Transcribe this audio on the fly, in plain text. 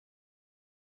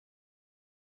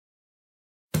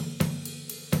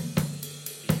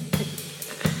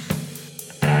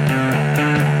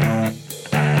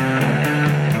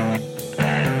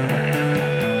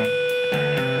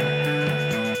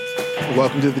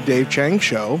welcome to the Dave Chang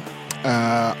Show.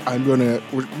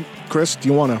 Chris, do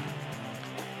you want to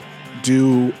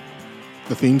do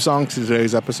the theme song to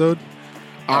today's episode?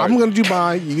 I'm going to do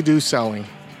buy, you do selling.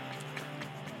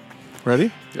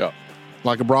 Ready? Yeah.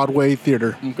 Like a Broadway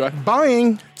theater. Okay.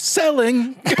 Buying.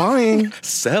 Selling. Buying.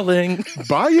 Selling.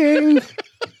 Buying.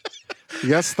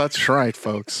 Yes, that's right,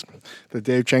 folks. The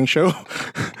Dave Chang Show.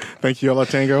 Thank you, Yellow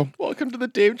Tango. Welcome to the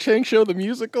Dave Chang Show, the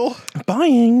musical.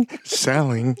 Buying,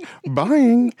 selling,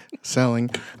 buying, selling.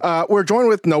 We're joined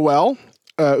with Noelle,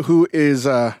 who is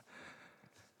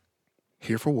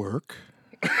here for work.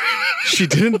 She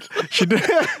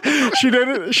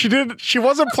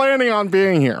wasn't planning on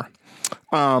being here.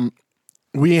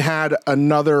 We had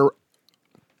another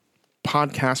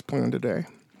podcast planned today,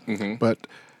 but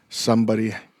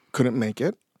somebody couldn't make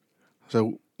it.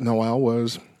 So Noelle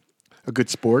was a good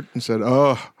sport and said,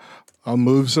 "Oh, I'll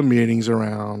move some meetings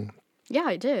around." Yeah,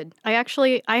 I did. I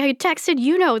texted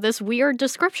Euno this weird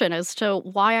description as to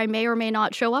why I may or may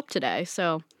not show up today.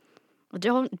 So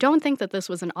don't think that this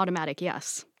was an automatic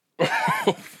yes.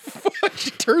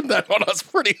 She turned that on us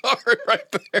pretty hard right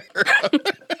there.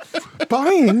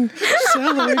 Buying,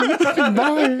 selling,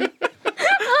 buying.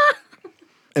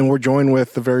 And we're joined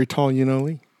with the very tall Euno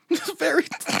Lee. Very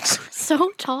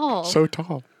So tall. So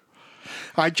tall.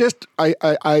 I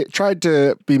tried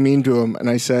to be mean to him, and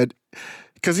I said,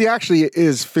 because he actually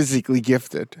is physically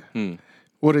gifted.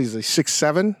 What is he,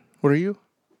 6'7"? What are you?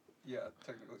 Yeah,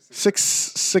 technically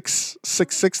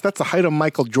 6'6". That's the height of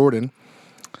Michael Jordan.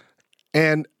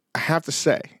 And I have to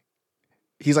say,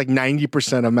 he's like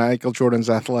 90% of Michael Jordan's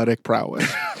athletic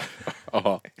prowess.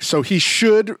 So he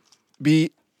should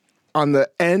be on the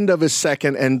end of his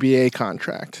second NBA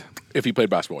contract. If he played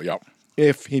basketball, yeah.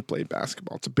 If he played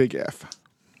basketball. It's a big if.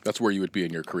 That's where you would be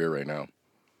in your career right now.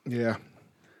 Yeah.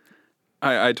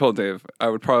 I told Dave I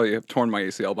would probably have torn my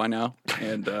ACL by now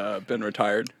and been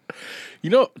retired. You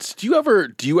know, do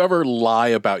you ever lie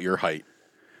about your height?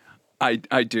 I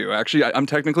do. Actually, I'm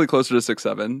technically closer to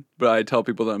 6'7", but I tell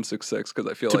people that I'm 6'6" because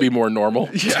I feel To be more normal?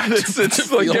 Yeah, it's like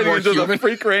feel getting more into human. the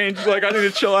freak range. Like, I need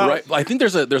to chill out. Right. I think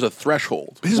there's a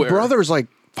threshold. His brother's like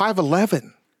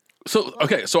 5'11". So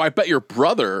I bet your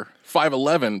brother,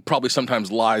 5'11", probably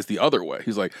sometimes lies the other way.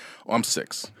 He's like, "Oh, I'm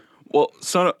 6". Well,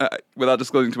 Sono, without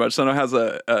disclosing too much, Sono has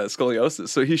a scoliosis,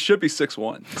 so he should be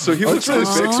 6'1". So he looks really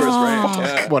big for his range.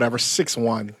 Yeah. Whatever,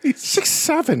 6'1".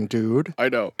 6'7", dude. I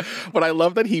know, but I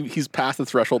love that he's past the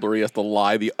threshold where he has to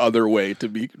lie the other way to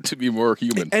be more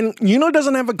human. And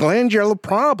doesn't have a glandular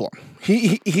problem.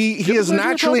 He is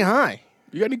naturally high.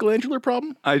 You got any glandular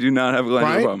problem? I do not have a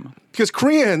glandular Right? problem. Because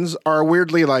Koreans are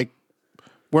weirdly like,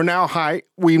 we're now high.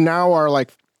 We now are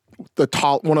like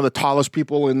one of the tallest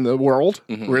people in the world.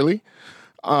 Really,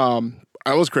 I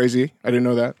was crazy. I didn't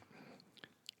know that.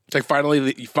 It's like finally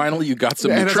you got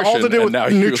some And nutrition. it's all to do with and now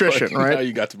nutrition, right? Now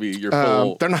you got to be your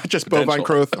full. They're not just potential. bovine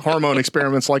growth hormone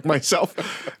experiments like myself.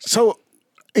 So,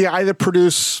 yeah, I either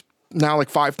produce now like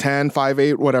 5'10",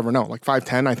 5'8", whatever. No, like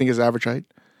 5'10", I think is average height.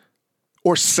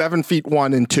 Or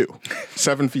 7'1" and 2.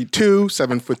 7'2",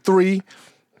 7'3".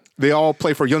 They all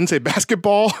play for Yonsei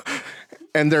basketball,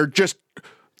 and they're just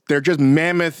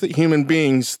mammoth human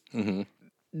beings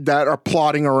that are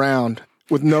plodding around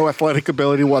with no athletic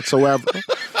ability whatsoever.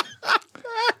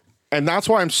 And that's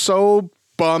why I'm so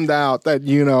bummed out that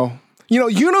Euno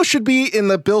should be in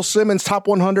the Bill Simmons top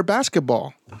 100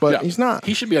 basketball, but he's not.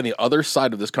 He should be on the other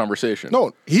side of this conversation.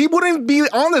 No, he wouldn't be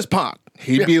on this pod.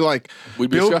 He'd be like,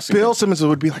 Bill Simmons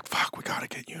would be like, "Fuck, we gotta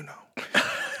get Euno."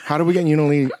 How do we get Euno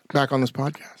Lee back on this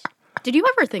podcast? Did you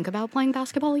ever think about playing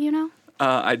basketball, Euno?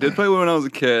 I did play when I was a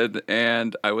kid,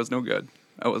 and I was no good.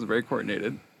 I wasn't very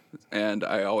coordinated, and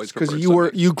I always because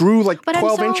you grew like But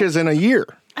 12 inches in a year.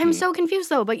 I'm so confused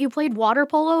though. But you played water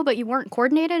polo, but you weren't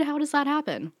coordinated. How does that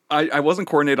happen? I wasn't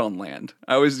coordinated on land.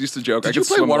 I always used to joke. Did you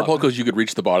play water polo because you could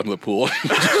reach the bottom of the pool? You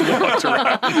just walked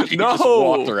around. You just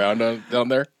walked around down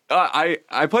there.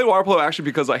 I played water polo actually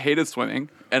because I hated swimming,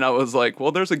 and I was like,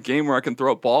 well, there's a game where I can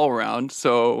throw a ball around,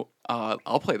 so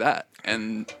I'll play that.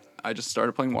 And I just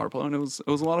started playing water polo, and it was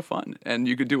a lot of fun. And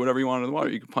you could do whatever you wanted in the water.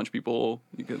 You could punch people.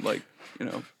 You could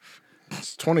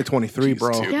It's 2023,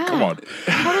 bro. Dude, Yeah. come on.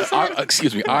 How does that?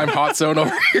 Excuse me. I'm hot zone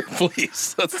over here,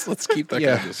 please. Let's keep that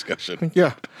kind of discussion.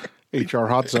 Yeah. HR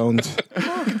hot zones.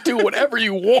 Do whatever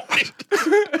you want.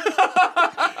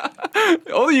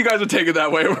 Only you guys are taking it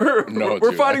that way.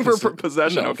 We're fighting for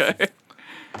possession, okay?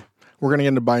 We're going to get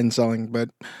into buying and selling, but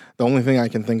the only thing I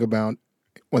can think about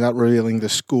without revealing the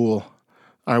school,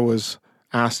 I was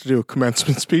asked to do a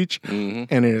commencement speech, and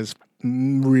it is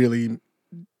really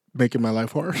making my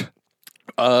life hard.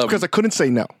 Because I couldn't say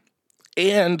no.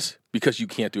 And because you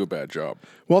can't do a bad job.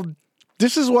 Well,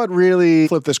 This is what really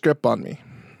flipped the script on me.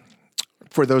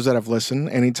 For those that have listened,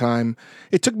 anytime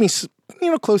it took me,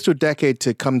 close to a decade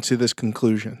to come to this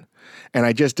conclusion. And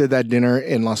I just did that dinner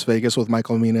in Las Vegas with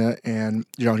Michael Mina and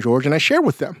Jean-Georges, and I shared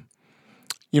with them.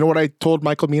 You know what I told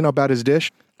Michael Mina about his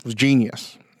dish? It was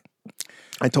genius.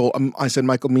 I said,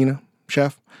 Michael Mina,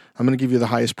 chef, I'm going to give you the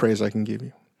highest praise I can give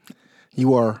you.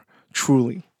 You are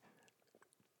truly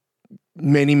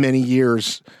many, many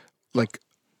years,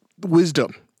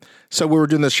 wisdom. So we were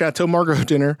doing the Chateau Margaux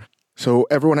dinner. So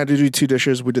everyone had to do 2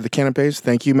 dishes. We did the canapes.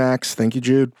 Thank you, Max. Thank you,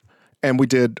 Jude. And we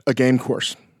did a game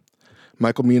course.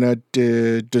 Michael Mina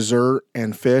did dessert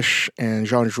and fish, and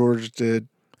Jean-Georges did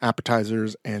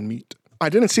appetizers and meat. I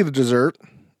didn't see the dessert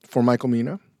for Michael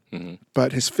Mina,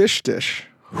 but his fish dish,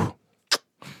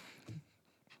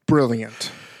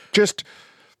 brilliant. Just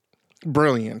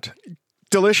brilliant.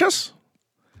 Delicious.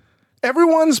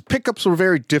 Everyone's pickups were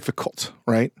very difficult,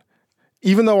 right?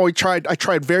 Even though I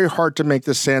tried very hard to make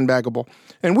this sandbaggable.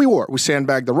 And we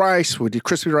sandbagged the rice. We did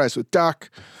crispy rice with duck.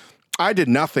 I did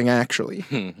nothing,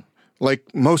 actually.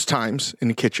 Like most times in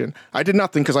the kitchen. I did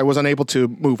nothing because I was unable to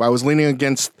move. I was leaning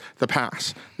against the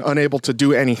pass, unable to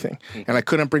do anything. And I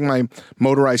couldn't bring my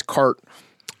motorized cart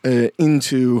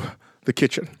into the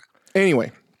kitchen.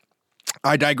 Anyway,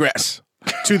 I digress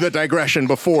to the digression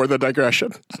before the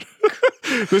digression.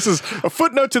 This is a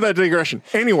footnote to that digression.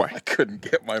 Anyway. I couldn't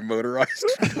get my motorized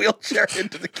wheelchair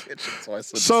into the kitchen, so I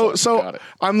said, so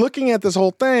I'm looking at this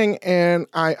whole thing, and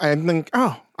I think,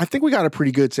 I think we got a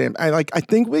pretty good Sam. I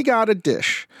think we got a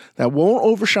dish that won't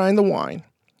overshine the wine,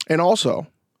 and also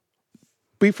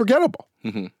be forgettable.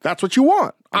 That's what you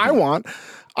want.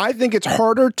 I think it's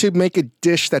harder to make a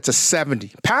dish that's a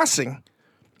 70. Passing,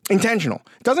 intentional.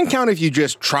 It doesn't count if you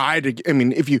just tried to,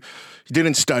 if you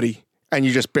didn't study, and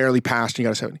you just barely passed and you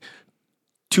got a 70.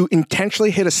 To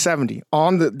intentionally hit a 70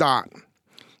 on the dot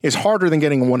is harder than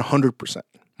getting a 100%.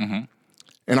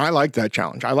 And I like that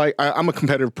challenge. I'm a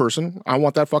competitive person. I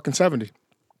want that fucking 70.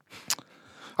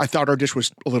 I thought our dish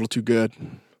was a little too good.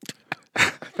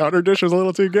 I thought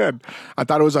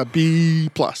it was a B+.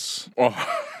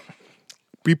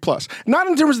 B+. Not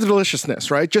in terms of the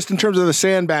deliciousness, right? Just in terms of the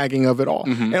sandbagging of it all.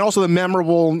 And also the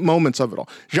memorable moments of it all.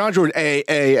 Jean-Georges,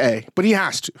 A. But he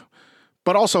has to.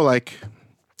 But also, I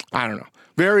don't know.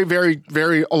 Very, very,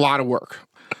 very, a lot of work.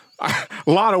 A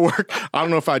lot of work. I don't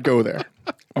know if I'd go there.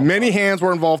 Many hands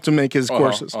were involved to make his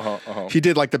courses. He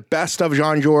did, the best of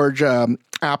Jean-Georges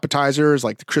appetizers,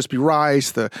 like the crispy rice,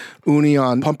 the uni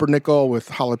on pumpernickel with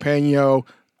jalapeno.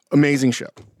 Amazing show.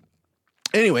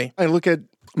 Anyway, I look at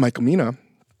Michael Mina,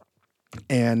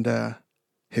 and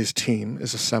his team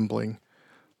is assembling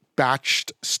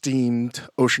batched steamed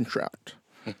ocean trout.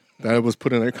 That was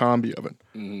put in a combi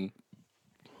oven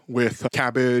with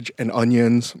cabbage and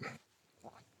onions.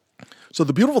 So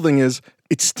the beautiful thing is,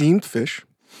 it's steamed fish.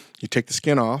 You take the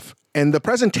skin off, and the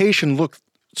presentation looked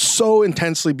so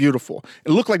intensely beautiful.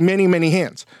 It looked like many, many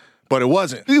hands, but it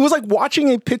wasn't. It was like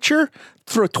watching a pitcher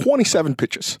throw 27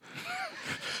 pitches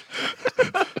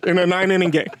in a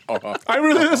 9-inning game. I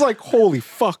really was like, holy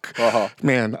fuck.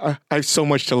 Man, I have so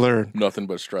much to learn. Nothing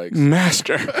but strikes.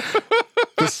 Master.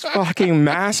 This fucking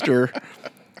master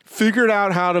figured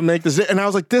out how to make this. And I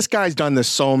was like, this guy's done this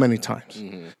so many times.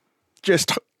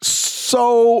 Just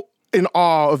so in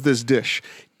awe of this dish.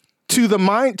 To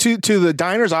the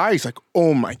diner's eye, he's like,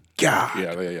 oh my God.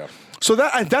 Yeah. So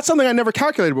that's something I never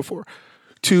calculated before.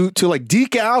 To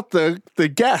deke out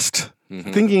the guest,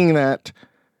 thinking that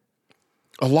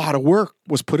a lot of work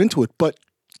was put into it, but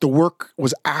the work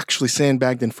was actually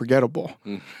sandbagged and forgettable.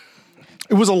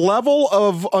 It was a level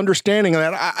of understanding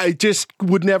that I just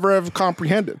would never have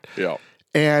comprehended. Yeah.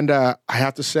 And I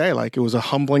have to say, it was a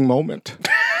humbling moment.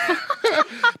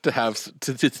 to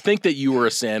think that you were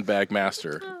a sandbag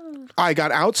master. I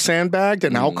got out sandbagged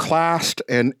and outclassed,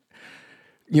 and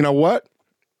you know what?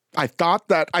 I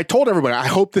told everybody, I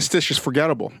hope this dish is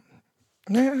forgettable.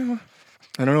 Yeah.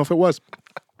 I don't know if it was.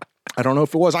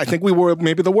 I think we were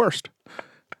maybe the worst.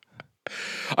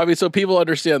 So people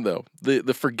understand, though,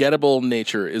 the forgettable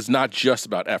nature is not just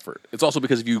about effort. It's also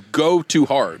because if you go too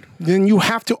hard, then you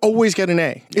have to always get an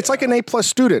A. It's like an A+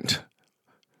 student.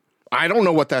 I don't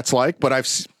know what that's like, but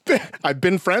I've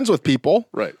been friends with people.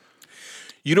 Right.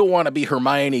 You don't want to be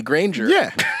Hermione Granger.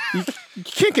 Yeah. You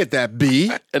can't get that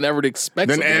B. And everyone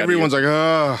expects. Then everyone's like,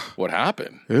 oh. What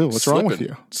happened? Ew, what's wrong with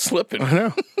you? Slipping. I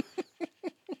know.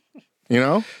 You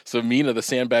know? So Mina, the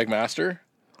sandbag master?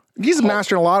 He's a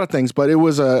master in a lot of things, but it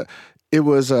was a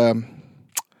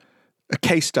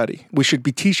case study. We should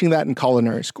be teaching that in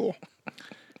culinary school.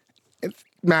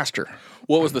 Master.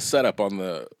 What was the setup on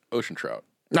the ocean trout?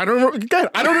 I don't know. Again,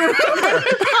 I don't remember.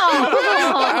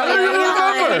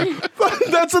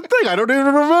 That's the thing. I don't even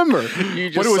remember.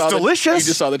 But it was delicious. You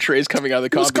just saw the trays coming out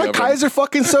of the It was coffee like oven. Kaiser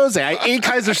fucking Soze. I ate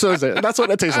Kaiser Soze. That's what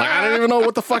it tastes like. I don't even know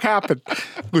what the fuck happened.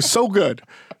 It was so good.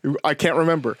 I can't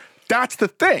remember. That's the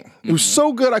thing. It was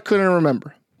so good I couldn't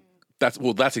remember.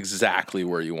 That's exactly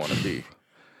where you want to be.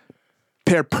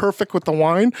 Paired perfect with the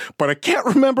wine, but I can't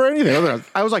remember anything.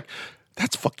 I was like,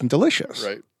 that's fucking delicious.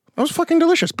 Right. That was fucking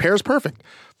delicious. Pairs perfect.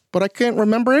 But I can't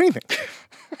remember anything.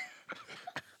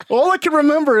 All I can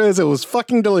remember is it was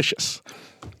fucking delicious.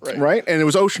 Right? And it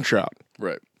was ocean trout.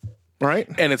 Right. Right?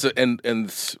 And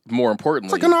it's more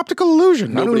importantly, It's like an optical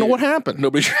illusion. I don't know what happened.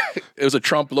 It was a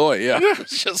trompe l'oeil. Yeah.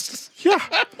 It's just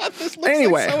This looks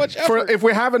anyway, like so much effort. if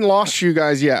we haven't lost you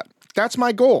guys yet, that's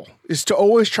my goal, is to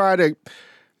always try to,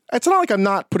 it's not like I'm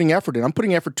not putting effort in. I'm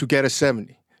putting effort to get a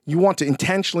 70. You want to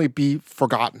intentionally be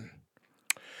forgotten.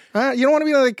 You don't want to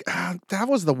be like, that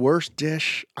was the worst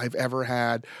dish I've ever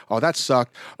had. Oh, that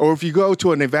sucked. Or if you go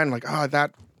to an event like, I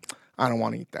don't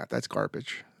want to eat that. That's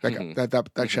garbage.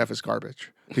 That chef is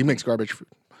garbage. He makes garbage food.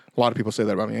 A lot of people say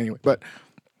that about me anyway. But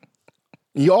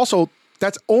you also,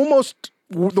 that's almost,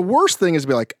 the worst thing is to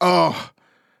be like,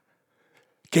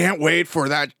 can't wait for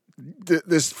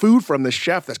this food from this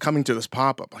chef that's coming to this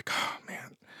pop-up. Like, oh,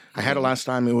 man. I had it last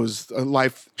time. It was a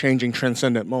life-changing,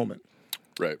 transcendent moment.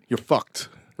 Right. You're fucked.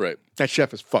 Right. That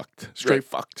chef is fucked. Straight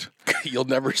fucked. You'll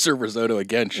never serve risotto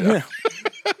again, chef.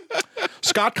 Yeah.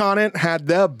 Scott Conant had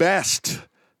the best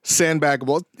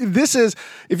sandbaggable. This is,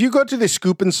 if you go to the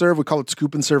scoop and serve, we call it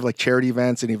scoop and serve, like charity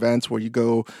events and events where you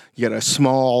go, you get a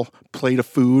small plate of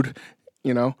food,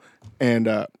 and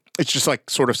it's just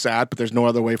like sort of sad, but there's no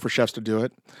other way for chefs to do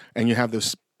it. And you have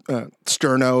those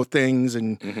sterno things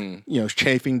and,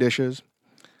 chafing dishes.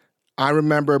 I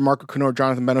remember Marco Canor,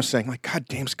 Jonathan Beno saying, like, God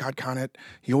damn Scott Conant,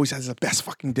 he always has the best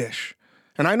fucking dish.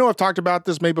 And I know I've talked about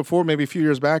this maybe before, maybe a few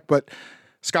years back, but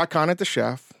Scott Conant, the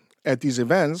chef, at these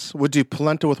events would do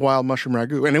polenta with wild mushroom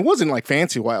ragu. And it wasn't like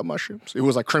fancy wild mushrooms. It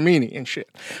was like cremini and shit.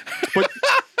 But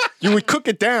you would cook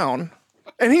it down,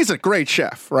 and he's a great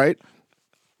chef, right?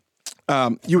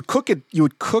 You would cook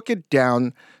it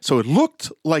down so it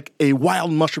looked like a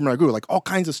wild mushroom ragu, like all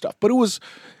kinds of stuff. But it was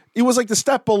like the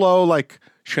step below, like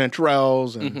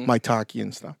chanterelles and maitake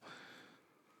and stuff.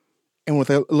 And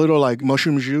with a little like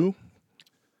mushroom jus,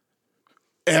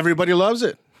 everybody loves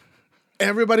it.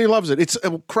 Everybody loves it. It's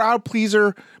a crowd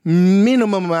pleaser,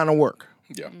 minimum amount of work.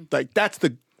 Yeah. Like, that's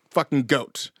the fucking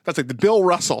goat. That's like the Bill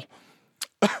Russell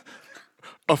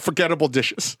of forgettable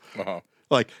dishes.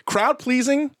 Like, crowd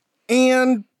pleasing,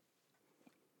 and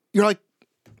you're like,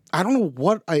 I don't know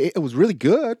what I ate. It was really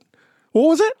good. What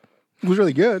was it? It was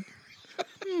really good.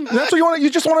 And that's what you want.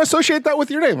 You just want to associate that with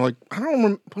your name. Like, I don't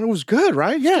remember, but it was good,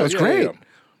 right? Yeah, it was great. Yeah.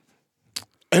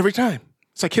 Every time.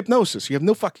 It's like hypnosis. You have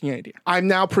no fucking idea. I'm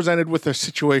now presented with a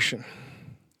situation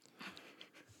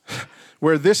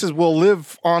where will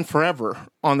live on forever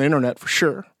on the internet for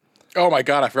sure. Oh my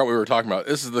God, I forgot what we were talking about.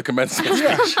 This is the commencement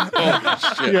speech.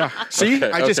 Oh, shit. Yeah. See,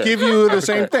 I just give you the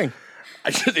same thing.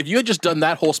 If you had just done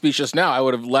that whole speech just now, I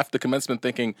would have left the commencement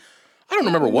thinking, I don't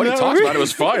remember what he talked about. It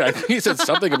was fine. I think he said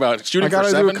something about shooting for 70.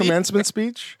 I got to do a commencement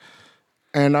speech,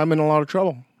 and I'm in a lot of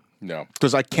trouble. No.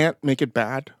 Because I can't make it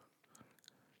bad.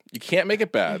 You can't make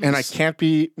it bad. And I can't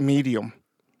be medium.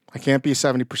 I can't be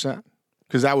 70%.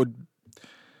 Because I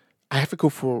have to go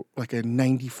for like a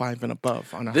 95 and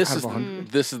above on this out is of 100.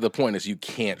 This is the point, is you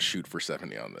can't shoot for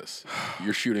 70 on this.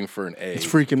 You're shooting for an A. It's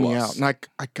freaking me out. And I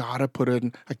gotta put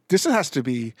in, this has to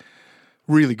be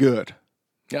really good.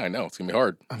 Yeah, I know. It's going to be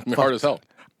hard. It's going to be hard as hell.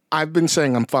 I've been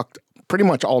saying I'm fucked pretty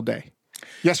much all day.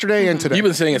 Yesterday and today. You've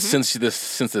been saying it since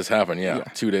this happened, yeah.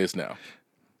 2 days now.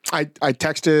 I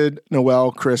texted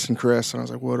Noelle, Chris, and I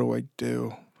was like, what do I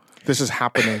do? This is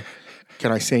happening.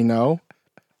 Can I say no?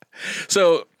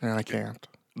 So, and I can't.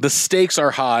 The stakes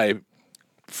are high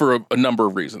for a number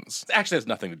of reasons. It actually has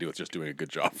nothing to do with just doing a good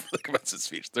job for the commencement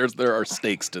speech. There are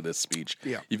stakes to this speech.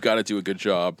 Yeah. You've got to do a good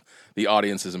job. The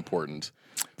audience is important.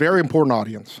 Very important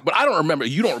audience. But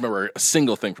you don't remember a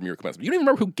single thing from your commencement. You don't even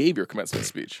remember who gave your commencement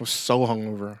speech. I was so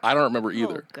hungover. I don't remember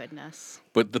either. Oh, goodness.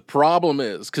 But the problem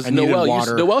is, because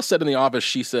Noelle said in the office,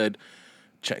 she said,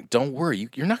 don't worry,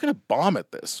 you're not going to bomb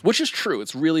at this, which is true.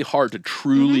 It's really hard to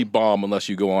truly bomb unless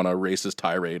you go on a racist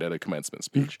tirade at a commencement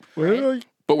speech. Well,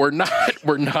 but we're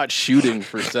not shooting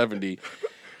for 70.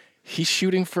 He's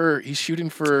shooting for.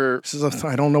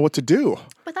 I don't know what to do.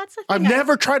 But that's the thing. I've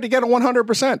never tried to get a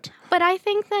 100%. But I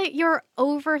think that you're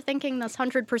overthinking this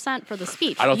 100% for the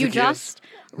speech. I don't think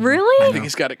Really? I think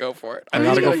he's got to go for it. I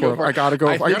gotta go for it. I gotta go.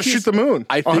 I gotta shoot the moon.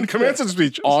 On commencement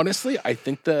speeches. Honestly, I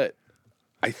think that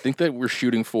we're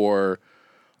shooting for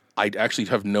I actually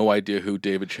have no idea who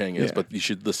David Chang is, but you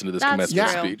should listen to this commencement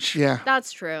speech. Yeah.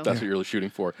 That's true. That's what you're shooting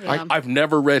for. Yeah. I've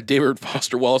never read David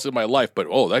Foster Wallace in my life, but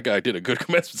that guy did a good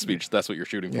commencement speech. That's what you're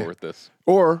shooting for with this.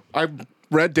 Or I've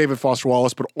read David Foster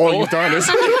Wallace, but all you've done is...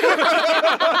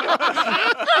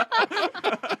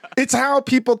 It's how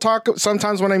people talk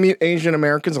sometimes when I meet Asian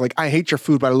Americans. Like, I hate your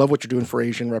food, but I love what you're doing for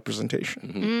Asian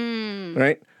representation.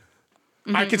 Right?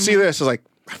 I could see this as like,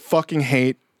 I fucking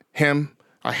hate him.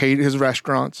 I hate his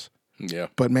restaurants. Yeah.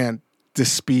 But man,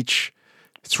 this speech,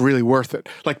 it's really worth it.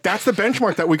 Like, that's the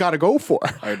benchmark that we got to go for.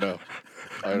 I know.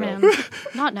 Man,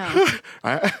 not now.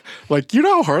 You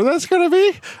know how hard that's going to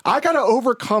be? I got to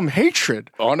overcome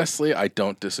hatred. Honestly, I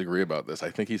don't disagree about this.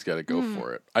 I think he's got to go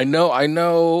for it. I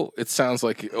know it sounds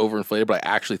like overinflated, but I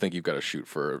actually think you've got to shoot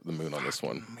for the moon on this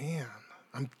one. Man,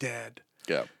 I'm dead.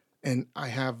 Yeah. And I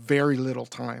have very little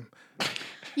time.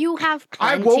 You have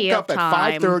I plenty woke of up at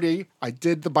time. 5:30. I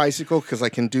did the bicycle because I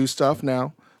can do stuff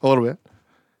now a little bit.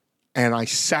 And I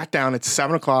sat down at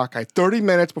 7 o'clock. I had 30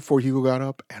 minutes before Hugo got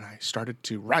up, and I started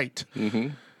to write.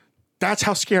 That's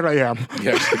how scared I am.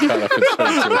 Yeah, actually got up and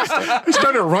started doing stuff. I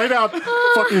started to write out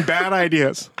fucking bad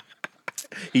ideas.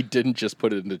 He didn't just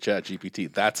put it into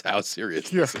ChatGPT. That's how serious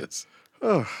this is. It's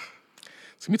going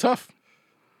to be tough.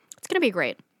 It's going to be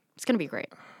great. It's going to be great.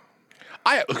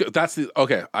 I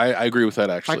agree with that,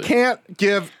 actually.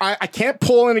 I can't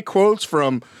pull any quotes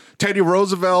from Teddy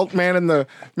Roosevelt, man in the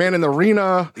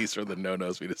arena. These are the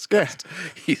no-nos we discussed.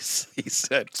 Yeah. He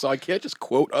said, so I can't just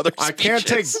quote other speeches. I can't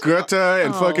take Goethe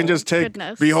and fucking just take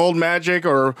Behold Magic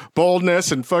or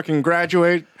Boldness and fucking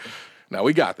graduate. Now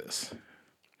we got this.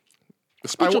 The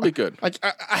speech will be good.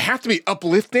 I have to be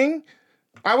uplifting.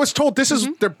 I was told this is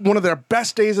one of their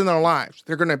best days in their lives.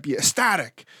 They're going to be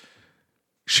ecstatic.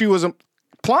 She was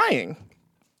implying,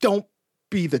 don't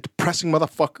be the depressing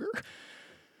motherfucker.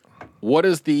 What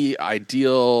is the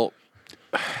ideal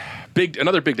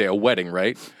another big day, a wedding,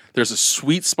 right? There's a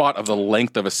sweet spot of the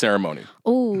length of a ceremony.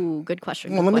 Oh, good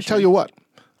question. Well, let me tell you what.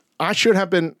 I should have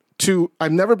been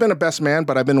I've never been a best man,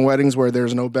 but I've been in weddings where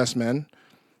there's no best men.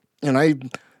 And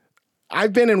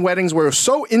I've been in weddings where it was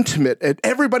so intimate and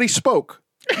everybody spoke.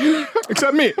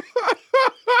 Except me.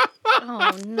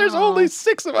 Oh, no. There's only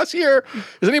 6 of us here.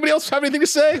 Does anybody else have anything to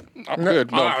say? I'm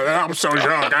good. No. I'm so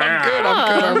drunk.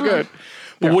 I'm good.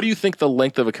 But what do you think the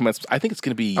length of a commencement? I think it's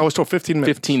going to be... I was told 15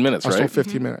 minutes. 15 minutes, right? I was told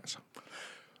 15 minutes.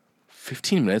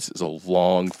 15 minutes is a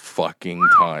long fucking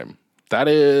time. That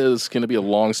is going to be a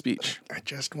long speech. I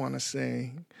just want to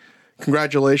say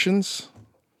congratulations.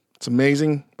 It's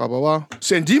amazing. Blah, blah, blah.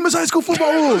 San Dimas High School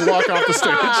football rules. Walk off the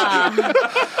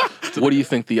stage. What do you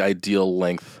think the ideal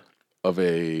length of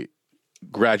a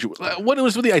graduate... What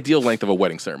was the ideal length of a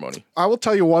wedding ceremony? I will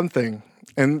tell you one thing,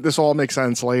 and this all makes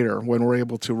sense later when we're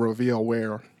able to reveal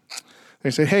where. They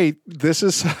say, hey, this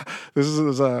is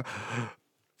the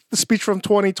speech from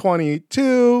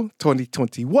 2022,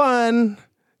 2021.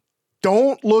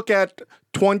 Don't look at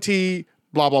 20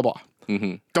 blah, blah, blah.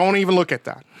 Mm-hmm. Don't even look at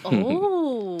that.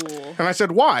 Oh. And I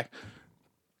said, why?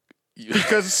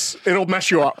 Because it'll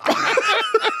mess you up.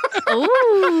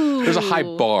 Ooh. There's a high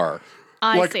bar.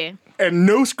 I see. And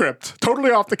no script. Totally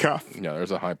off the cuff. Yeah,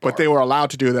 there's a high bar. But they were allowed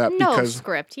to do that No because...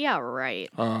 script. Yeah, right.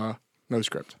 no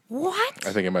script. What?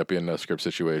 I think it might be a no script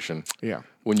situation. Yeah.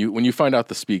 When you find out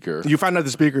the speaker... You find out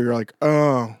the speaker, you're like,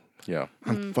 oh... Yeah.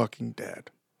 I'm fucking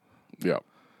dead. Yeah.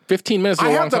 15 minutes is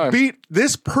a long time. I have to beat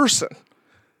this person.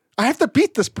 I have to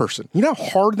beat this person. You know how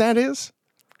hard that is?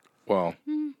 Well,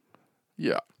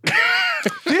 yeah.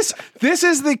 This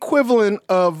is the equivalent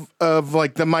of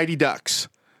like the Mighty Ducks.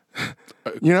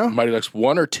 You know? Mighty Ducks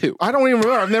 1 or 2? I don't even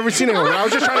remember. I've never seen it. I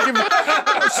was just trying to give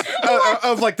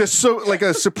of like this, like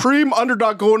a supreme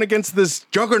underdog going against this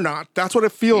juggernaut. That's what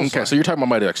it feels like. Okay, so you're talking about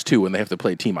Mighty Ducks 2 when they have to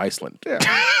play Team Iceland. Yeah.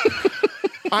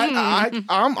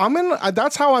 I'm in.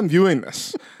 That's how I'm viewing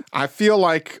this. I feel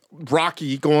like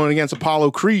Rocky going against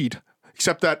Apollo Creed,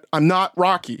 except that I'm not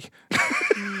Rocky.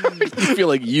 You feel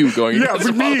like you going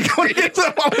against me going against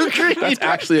Apollo Creed. That's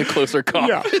actually a closer comp.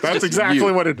 Yeah, that's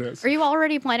exactly what it is. Are you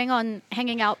already planning on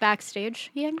hanging out backstage,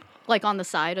 Ian? Like on the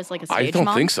side as like a stage I don't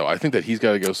mom? think so. I think that he's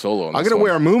got to go solo on I'm this going to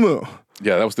wear a muumuu.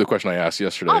 Yeah, that was the question I asked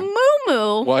yesterday. A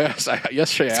muumuu? Well, yesterday I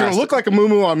It's asked. going to look like a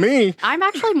muumuu on me. I'm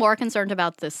actually more concerned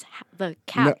about the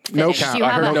cap. No finish. cap. Do you I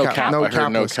have heard a no cap? cap. No I heard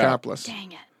no cap. capless.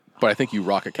 Dang it. But I think you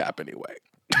rock a cap anyway.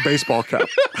 Baseball cap.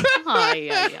 Ay,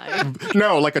 ay, ay.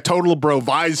 No, like a total bro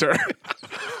visor.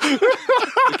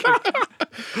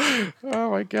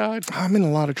 Oh my God. I'm in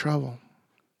a lot of trouble.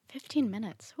 15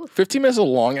 minutes. Oof. 15 minutes is a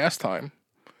long ass time.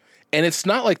 And it's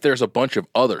not like there's a bunch of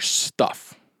other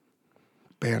stuff.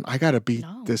 man, I got to beat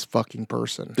this fucking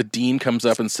person. The dean comes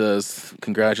up and says,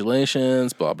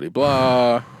 congratulations, blah, blah,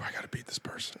 blah. I got to beat this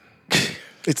person.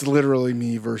 It's literally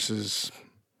me versus,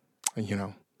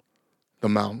 the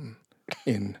mountain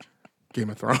in Game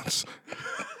of Thrones.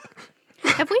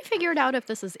 Have we figured out if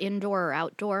this is indoor or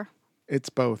outdoor? It's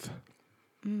both.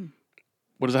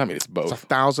 What does that mean? It's both. It's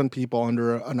 1,000 people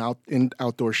under an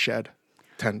outdoor shed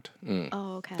tent.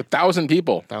 Oh, okay. 1,000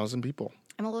 people. 1,000 people.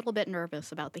 I'm a little bit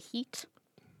nervous about the heat.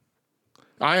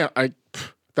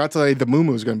 That's the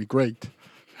moo-moo is going to be great.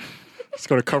 It's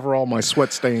going to cover all my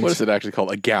sweat stains. What is it actually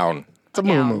called? A gown. It's a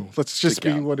moo-moo. Let's just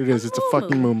be what it is. It's a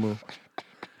fucking moo-moo.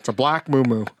 It's a black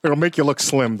moo-moo. It'll make you look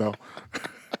slim, though.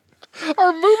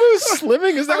 Are moo-moos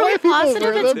slimming? Is that Are why we people positive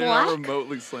wear it's them? They're black? not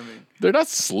remotely slimming. They're not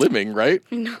slimming, right?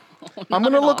 No. I'm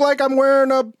going to look like I'm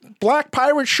wearing a black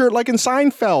pirate shirt like in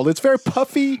Seinfeld. It's very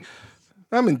puffy.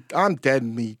 I'm dead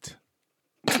meat.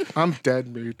 I'm dead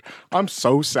meat. I'm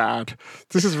so sad.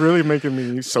 This is really making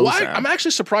me so sad. I'm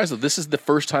actually surprised that this is the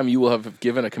first time you will have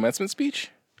given a commencement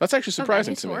speech. That's actually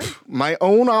surprising to me. My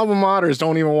own alma maters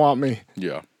don't even want me.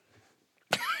 Yeah.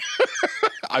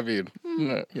 I mean,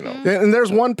 And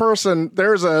there's one person,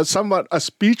 there's a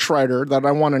speechwriter that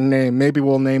I want to name. Maybe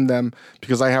we'll name them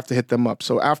because I have to hit them up.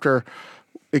 So after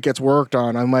it gets worked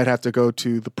on, I might have to go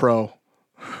to the pro,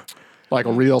 like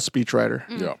a real speechwriter.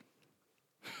 Yeah.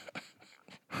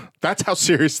 That's how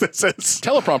serious this is.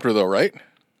 Teleprompter, though, right?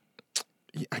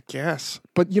 Yeah, I guess.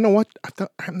 But you know what?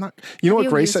 I'm not. You know what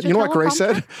Grace said? You know what Grace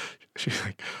said? She's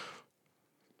like,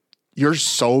 "You're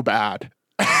so bad."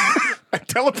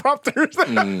 Teleprompters,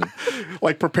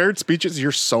 like prepared speeches,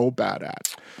 you're so bad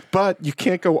at. But you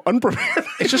can't go unprepared.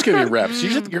 It's just gonna be reps.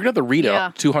 You're gonna have to read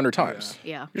it 200 times.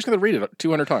 Yeah. You're just gonna read it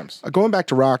 200 times. Going back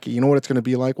to Rocky, you know what it's gonna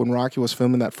be like when Rocky was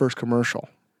filming that first commercial.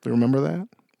 Do you remember that?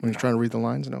 When he's trying to read the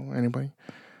lines? No, anybody?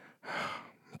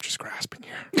 I'm just grasping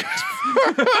here.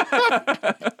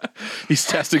 He's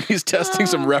testing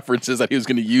some references that he was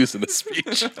going to use in the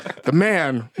speech. The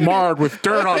man marred with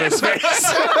dirt on his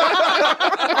face.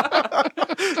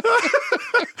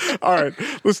 All right,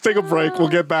 let's take a break. We'll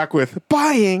get back with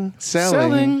buying,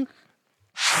 selling.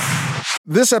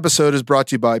 This episode is brought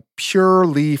to you by Pure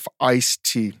Leaf Iced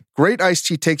Tea. Great iced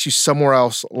tea takes you somewhere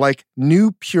else, like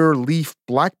new Pure Leaf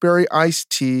Blackberry Iced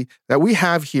Tea that we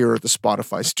have here at the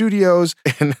Spotify studios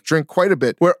and drink quite a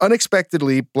bit, where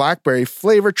unexpectedly blackberry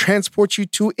flavor transports you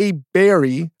to a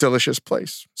berry delicious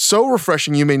place. So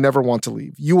refreshing you may never want to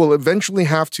leave. You will eventually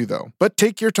have to, though. But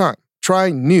take your time. Try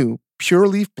new Pure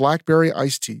Leaf Blackberry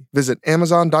Iced Tea. Visit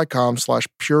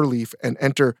Amazon.com/PureLeaf and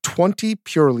enter 20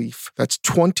 Pure Leaf. That's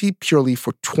 20 Pure Leaf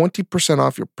for 20%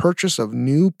 off your purchase of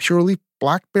new Pure Leaf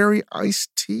Blackberry Iced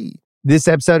Tea. This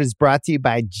episode is brought to you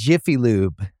by Jiffy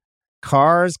Lube.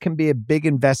 Cars can be a big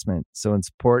investment, so it's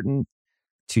important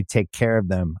to take care of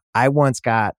them. I once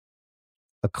got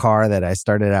a car that I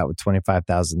started out with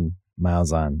 25,000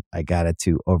 miles on. I got it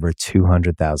to over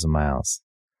 200,000 miles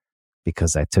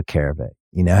because I took care of it.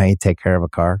 You know how you take care of a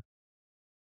car?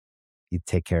 You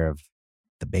take care of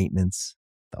the maintenance,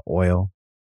 the oil,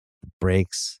 the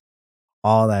brakes,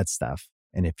 all that stuff.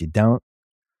 And if you don't,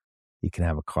 you can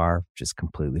have a car just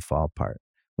completely fall apart.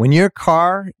 When your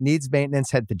car needs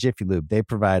maintenance, head to Jiffy Lube. They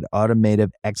provide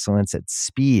automotive excellence at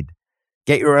speed.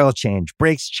 Get your oil change,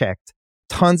 brakes checked,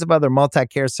 tons of other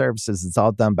multi-care services. It's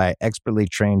all done by expertly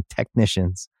trained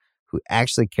technicians who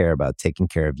actually care about taking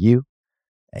care of you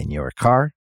and your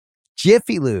car.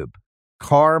 Jiffy Lube,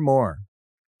 car more.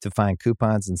 To find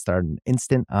coupons and start an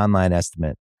instant online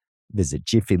estimate, visit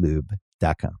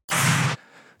jiffylube.com.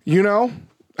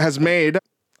 Has made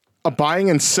a buying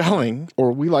and selling,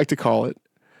 or we like to call it,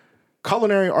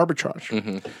 culinary arbitrage.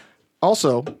 Mm-hmm.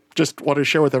 Also, just want to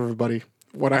share with everybody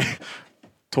what I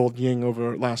told Ying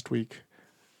over last week.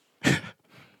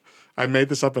 I made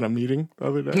this up in a meeting the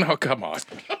other day. No, come on.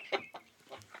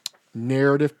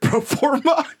 Narrative pro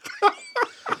forma.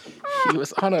 He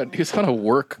was on a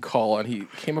work call and he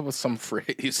came up with some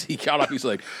phrase. He got up. He's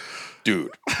like, "Dude,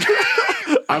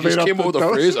 I just came up with a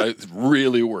phrase. It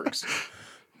really works.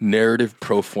 Narrative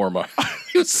pro forma."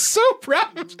 He was so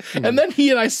proud. And then he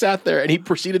and I sat there and he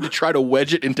proceeded to try to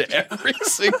wedge it into every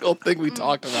single thing we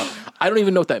talked about. I don't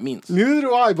even know what that means. Neither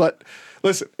do I. But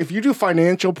listen, if you do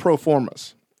financial pro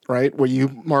formas, right, where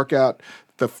you mark out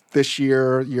this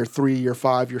year, year 3, year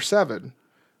 5, year 7,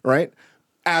 right,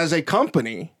 as a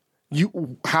company.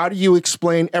 How do you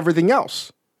explain everything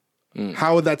else?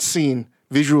 How would that seen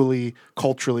visually,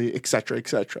 culturally, et cetera, et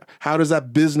cetera? How does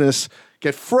that business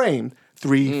get framed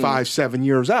 3, 5, 7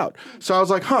 years out? So I was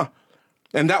like,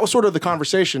 and that was sort of the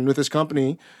conversation with this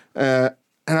company. And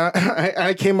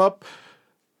I came up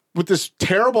with this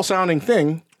terrible sounding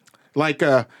thing Like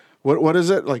what is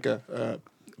it? Like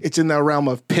it's in the realm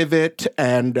of pivot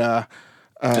and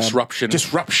disruption.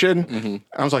 Mm-hmm.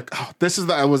 I was like, oh, this is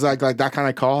I was like that kind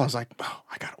of call. I was like, oh,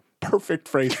 I got a perfect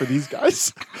phrase for these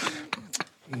guys.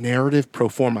 Narrative pro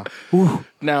forma. Ooh.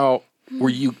 Now,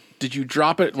 did you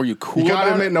drop it? Were you cool you gotta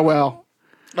about admit, it? Noelle.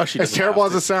 No, she as terrible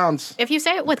as it sounds. If you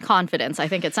say it with confidence, I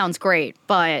think it sounds great.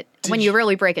 But when you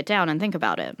really break it down and think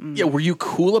about it. Yeah, were you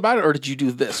cool about it or did you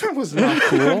do this? That was not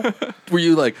cool. Were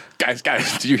you like, guys,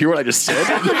 did you hear what I just said?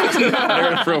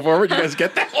 Pro forward, you guys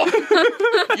get that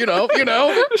one? you know.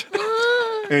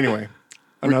 Anyway,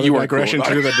 another digression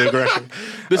to the digression.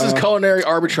 This is culinary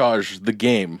arbitrage, the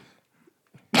game.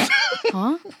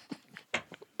 Huh?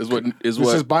 This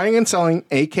is buying and selling,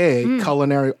 aka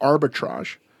culinary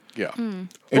arbitrage. Yeah.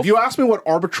 If you ask me what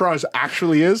arbitrage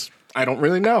actually is, I don't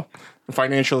really know,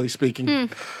 financially speaking.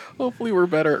 Hopefully we're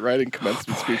better at writing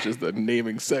commencement speeches than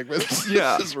naming segments.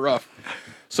 Yeah. This is rough.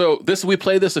 So we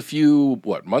played this a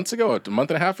month and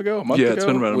a half ago? It's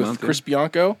been about a with month. Chris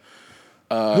Bianco.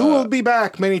 Who will be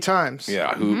back many times.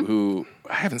 Yeah, who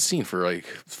I haven't seen for like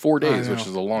 4 days, which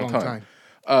is a long time.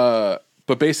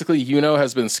 But basically, Euno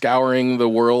has been scouring the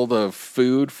world of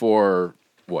food for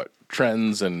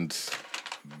trends and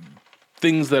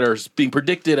things that are being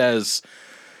predicted as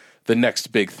the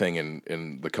next big thing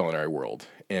in the culinary world.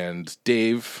 And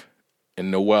Dave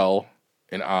and Noelle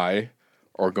and I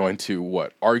are going to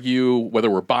argue whether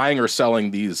we're buying or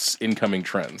selling these incoming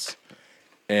trends.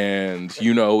 And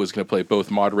Euno is going to play both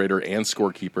moderator and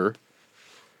scorekeeper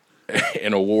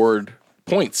and award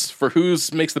points for who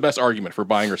makes the best argument for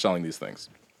buying or selling these things.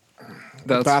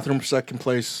 The bathroom second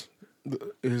place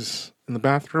is in the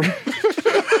bathroom.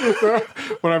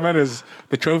 What I meant is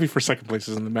the trophy for second place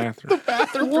is in the bathroom. The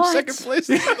bathroom for second place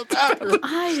is in the bathroom.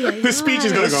 The speech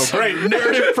is going to go great.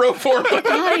 Narrative pro forma.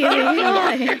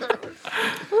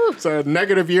 It's a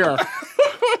negative year.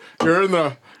 You're in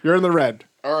the red.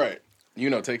 All right.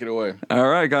 Euno, take it away. All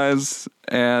right, guys.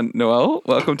 And Noelle,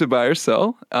 welcome to Buy or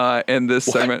Sell. In this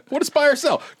segment. What is buy or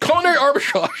sell? Culinary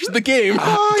arbitrage, the game.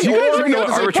 Do you guys even know what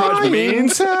arbitrage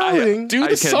means? Do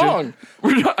the song.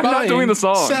 I'm not doing the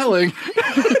song. Selling.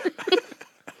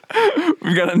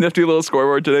 We've got a nifty little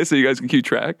scoreboard today so you guys can keep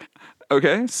track.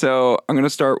 Okay, so I'm going to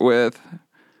start with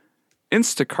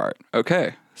Instacart.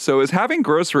 Okay, so is having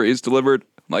groceries delivered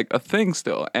like a thing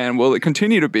still? And will it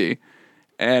continue to be?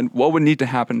 And what would need to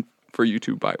happen for you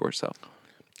to buy or sell?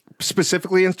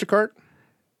 Specifically Instacart?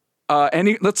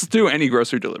 Let's do any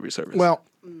grocery delivery service. Well,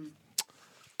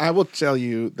 I will tell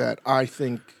you that I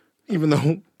think, even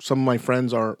though some of my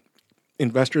friends are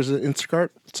investors in Instacart,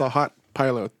 it's a hot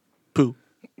pile of poo.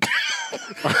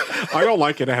 I don't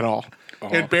like it at all.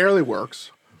 It barely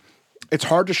works. It's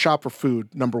hard to shop for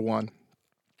food, number one.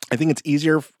 I think it's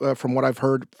easier, from what I've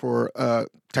heard, for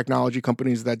technology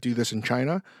companies that do this in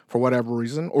China, for whatever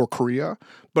reason, or Korea.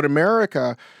 But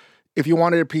America, if you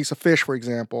wanted a piece of fish, for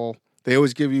example, they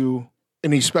always give you,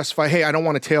 and you specify, hey, I don't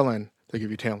want a tail end. They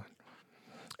give you tail end.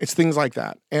 It's things like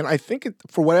that. And I think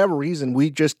for whatever reason, we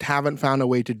just haven't found a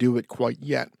way to do it quite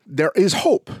yet. There is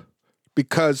hope,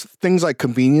 because things like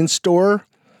convenience store,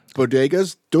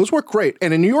 bodegas, those work great.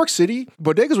 And in New York City,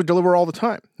 bodegas would deliver all the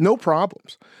time. No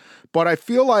problems. But I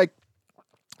feel like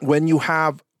when you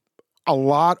have a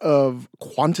lot of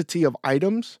quantity of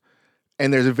items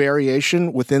and there's a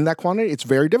variation within that quantity, it's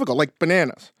very difficult. Like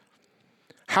bananas.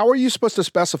 How are you supposed to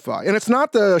specify? And it's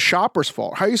not the shopper's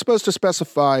fault. How are you supposed to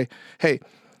specify, hey,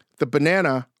 the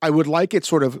banana, I would like it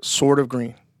sort of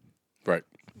green. Right.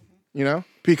 You know?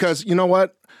 Because you know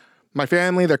what? My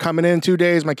family, they're coming in 2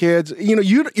 days, my kids. You know,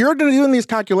 you're doing these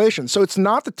calculations. So it's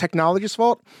not the technology's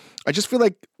fault. I just feel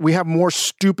like we have more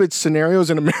stupid scenarios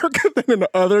in America than in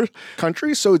other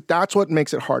countries. So that's what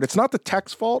makes it hard. It's not the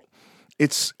tech's fault.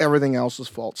 It's everything else's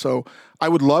fault. So I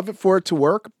would love it for it to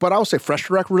work, but I would say Fresh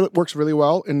Direct works really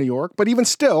well in New York. But even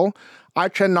still, I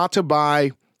tend not to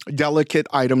buy delicate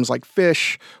items like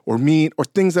fish or meat or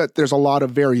things that there's a lot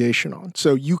of variation on.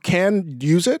 So you can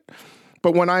use it.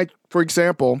 But when I, for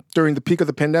example, during the peak of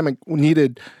the pandemic,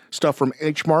 needed stuff from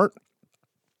H Mart,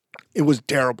 it was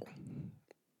terrible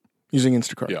using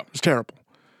Instacart. Yeah. It's terrible.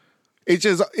 It's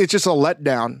just a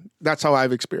letdown. That's how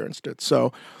I've experienced it.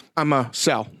 So I'm a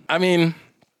sell. I mean,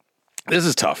 this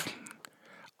is tough.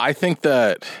 I think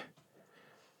that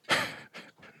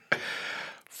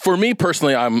for me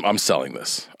personally, I'm selling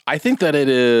this. I think that it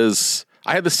is.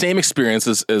 I had the same experience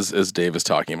as Dave is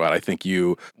talking about. I think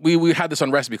we had this on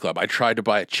Recipe Club. I tried to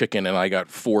buy a chicken and I got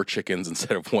 4 chickens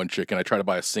instead of 1 chicken. I tried to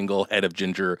buy a single head of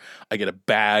ginger. I get a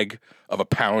bag of a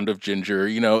pound of ginger.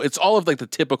 You know, it's all of like the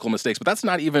typical mistakes, but that's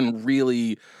not even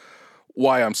really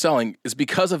why I'm selling. Is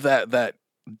because of that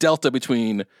delta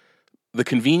between the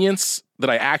convenience that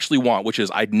I actually want, which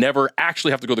is I'd never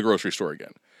actually have to go to the grocery store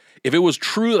again. If it was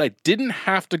true that I didn't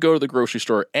have to go to the grocery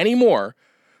store anymore,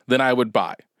 then I would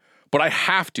buy. But I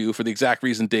have to for the exact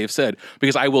reason Dave said,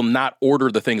 because I will not order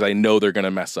the things I know they're going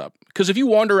to mess up. Because if you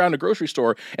wander around a grocery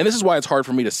store, and this is why it's hard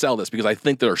for me to sell this, because I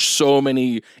think there are so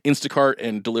many Instacart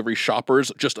and delivery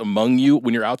shoppers just among you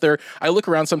when you're out there. I look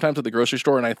around sometimes at the grocery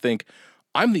store and I think,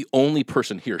 I'm the only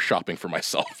person here shopping for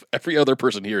myself. Every other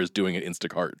person here is doing an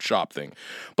Instacart shop thing.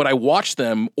 But I watch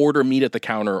them order meat at the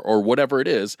counter or whatever it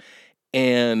is,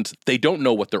 and they don't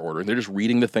know what they're ordering. They're just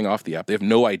reading the thing off the app. They have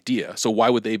no idea. So why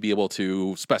would they be able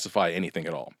to specify anything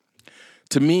at all?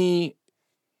 To me,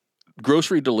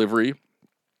 grocery delivery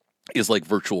is like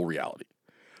virtual reality,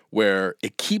 where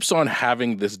it keeps on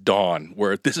having this dawn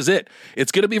where this is it.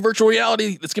 It's going to be virtual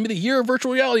reality. It's going to be the year of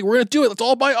virtual reality. We're going to do it. Let's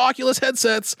all buy Oculus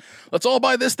headsets. Let's all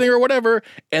buy this thing or whatever.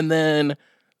 And then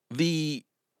the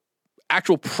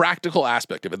actual practical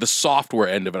aspect of it, the software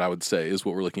end of it, I would say, is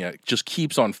what we're looking at. It just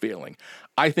keeps on failing.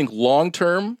 I think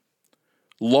long-term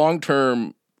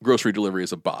grocery delivery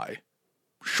is a buy.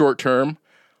 Short-term,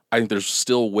 I think there's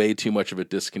still way too much of a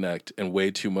disconnect and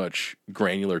way too much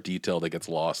granular detail that gets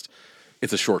lost.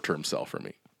 It's a short-term sell for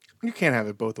me. You can't have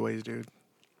it both ways, dude.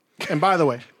 And by the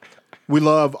way, we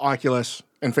love Oculus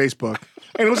and Facebook.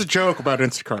 And it was a joke about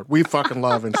Instacart. We fucking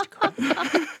love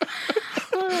Instacart.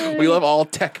 We love all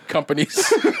tech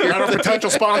companies. Not our potential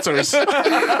sponsors.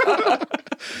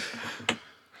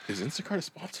 Is Instacart a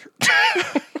sponsor?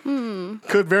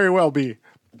 Could very well be.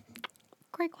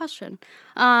 Great question.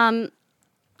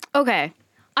 Okay.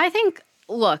 I think,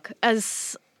 look,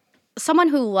 as someone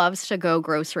who loves to go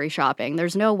grocery shopping,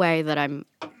 there's no way that I'm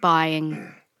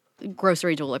buying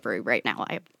grocery delivery right now.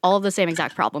 I have all of the same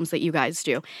exact problems that you guys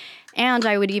do. And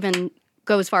I would even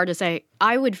go as far to say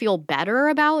I would feel better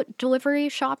about delivery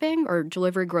shopping or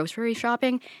delivery grocery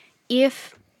shopping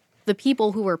if the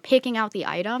people who were picking out the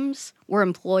items were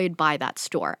employed by that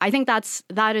store. I think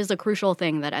that is a crucial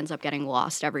thing that ends up getting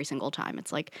lost every single time.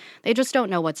 It's like they just don't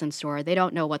know what's in store. They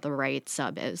don't know what the right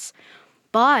sub is.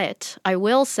 But I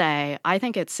will say I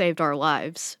think it saved our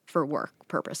lives for work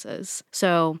purposes.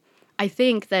 So I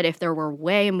think that if there were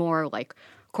way more like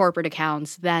corporate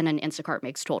accounts, then an Instacart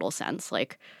makes total sense.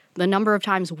 Like the number of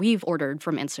times we've ordered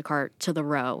from Instacart to the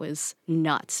row is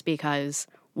nuts, because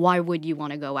why would you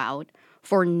want to go out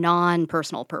for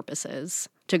non-personal purposes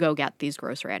to go get these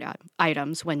grocery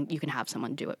items when you can have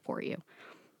someone do it for you?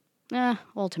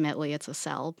 Ultimately, it's a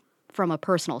sell from a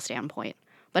personal standpoint,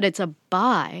 but it's a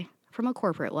buy from a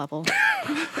corporate level.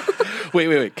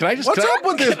 Wait. Can I just... What's up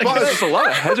with this? There's a lot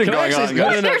of hedging going on,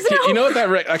 guys. No. You know what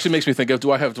that actually makes me think of?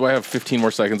 Do I have 15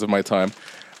 more seconds of my time?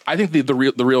 I think the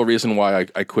real reason why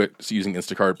I quit using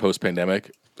Instacart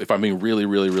post-pandemic, if I'm being really,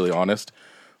 really, really honest,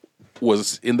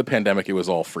 was in the pandemic it was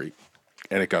all free.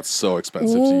 And it got so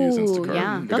expensive to use Instacart.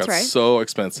 Yeah, it that's got right. so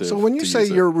expensive. So when you say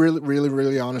you're really, really,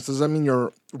 really honest, does that mean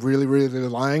you're really, really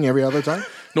lying every other time?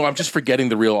 No, I'm just forgetting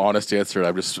the real honest answer.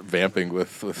 I'm just vamping with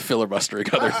filibustering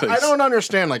other things. I don't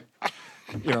understand, like,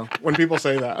 when people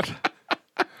say that.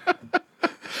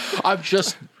 I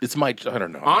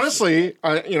don't know. Honestly,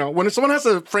 when someone has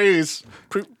a phrase,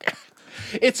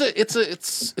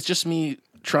 it's just me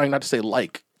trying not to say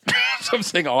like. So I'm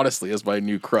saying honestly as my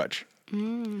new crutch.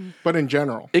 But in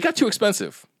general, it got too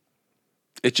expensive.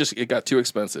 It got too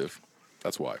expensive.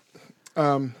 That's why.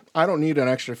 I don't need an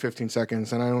extra 15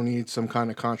 seconds, and I don't need some kind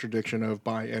of contradiction of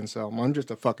buy and sell. I'm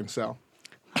just a fucking sell.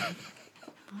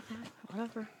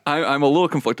 Whatever. I'm a little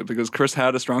conflicted because Chris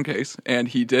had a strong case, and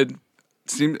he does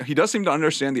seem to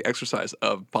understand the exercise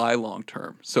of buy long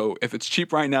term. So if it's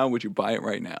cheap right now, would you buy it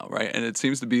right now, right? And it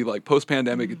seems to be like post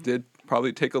pandemic, it did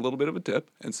probably take a little bit of a dip,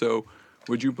 and so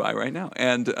would you buy right now?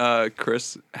 And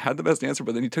Chris had the best answer,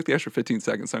 but then he took the extra 15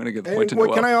 seconds. So I'm going to give the point to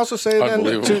Noelle. Can I also say then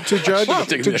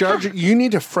to judge, you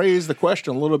need to phrase the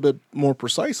question a little bit more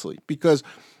precisely, because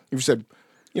if you said,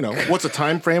 what's a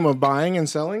time frame of buying and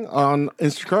selling on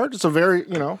Instacart? It's a very,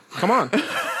 come on.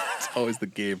 It's always the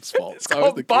game's fault. It's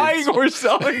called buying or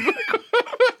selling.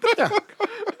 Yeah.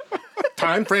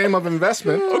 Time frame of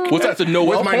investment. Okay. What's that? The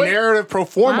Noelle with my point? narrative pro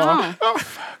forma. Wow. Oh,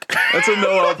 fuck. That's a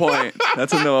Noelle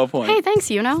point. Hey, thanks,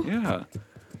 Euno. Yeah.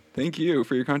 Thank you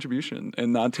for your contribution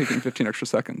and not taking 15 extra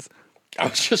seconds. I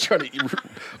was just trying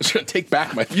to take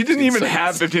back my. You didn't even seconds.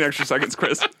 have 15 extra seconds,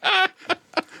 Chris.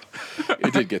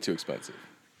 It did get too expensive.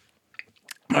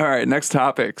 All right, next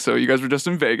topic. So you guys were just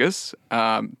in Vegas.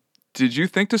 Did you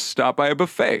think to stop by a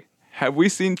buffet? Have we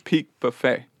seen peak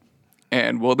buffet?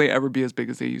 And will they ever be as big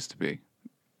as they used to be?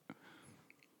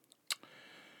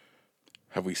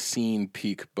 Have we seen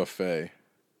peak buffet?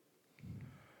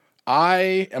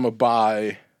 I am a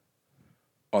buy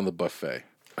on the buffet.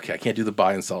 Okay, I can't do the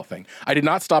buy and sell thing. I did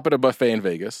not stop at a buffet in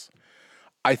Vegas.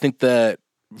 I think that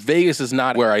Vegas is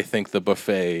not where I think the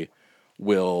buffet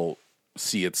will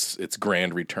see its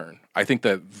grand return. I think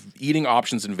that eating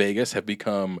options in Vegas have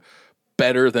become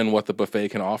better than what the buffet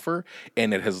can offer,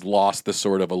 and it has lost the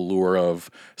sort of allure of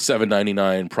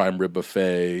 $7.99 prime rib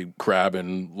buffet, crab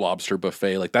and lobster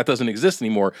buffet. Like, that doesn't exist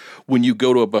anymore. When you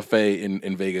go to a buffet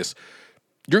in Vegas,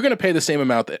 you're going to pay the same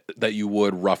amount that you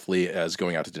would roughly as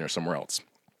going out to dinner somewhere else.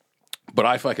 But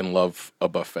I fucking love a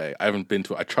buffet. I haven't been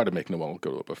to. I tried to make Noelle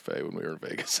go to a buffet when we were in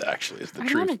Vegas. Actually, is the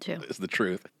truth. Wanted to. Is the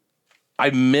truth. I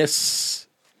miss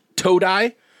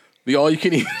Todai, the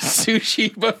all-you-can-eat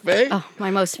sushi buffet. Oh,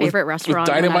 my most favorite restaurant.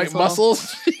 With dynamite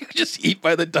mussels. You just eat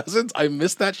by the dozens. I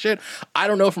miss that shit. I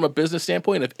don't know from a business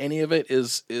standpoint if any of it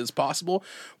is possible,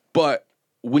 but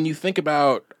when you think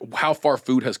about how far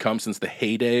food has come since the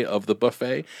heyday of the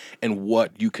buffet and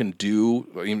what you can do,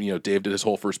 Dave did his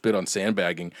whole first bit on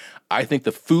sandbagging. I think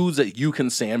the foods that you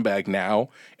can sandbag now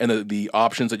and the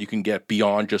options that you can get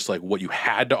beyond just like what you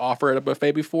had to offer at a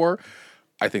buffet before,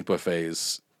 I think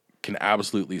buffets can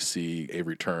absolutely see a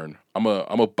return. I'm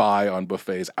a buy on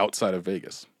buffets outside of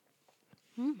Vegas.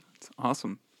 That's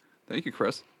awesome. Thank you,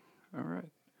 Chris. All right.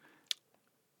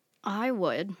 I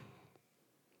would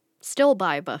still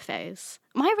buy buffets.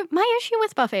 My issue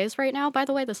with buffets right now, by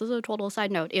the way, this is a total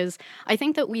side note, is I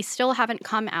think that we still haven't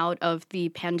come out of the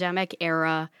pandemic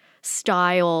era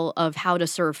style of how to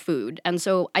serve food. And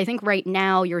so I think right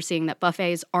now you're seeing that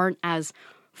buffets aren't as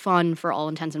fun for all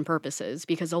intents and purposes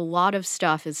because a lot of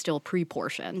stuff is still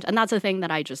pre-portioned. And that's a thing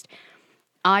that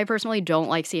I personally don't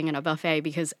like seeing in a buffet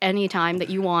because anytime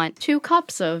that you want 2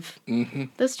 cups of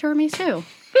this tiramisu,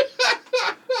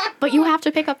 but you have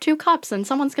to pick up 2 cups and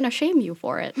someone's going to shame you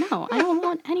for it. No, I don't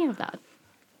want any of that.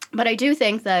 But I do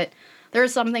think that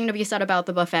there's something to be said about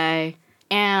the buffet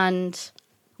and,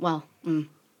 well,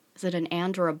 is it an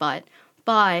and or a but?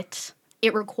 But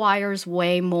it requires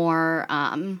way more,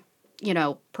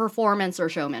 performance or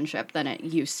showmanship than it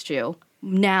used to.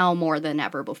 Now more than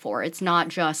ever before. It's not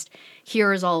just,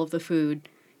 here's all of the food.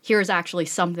 Here's actually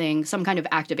some kind of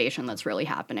activation that's really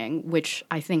happening, which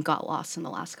I think got lost in the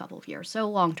last couple of years. So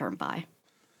long-term buy.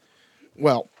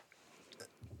 Well,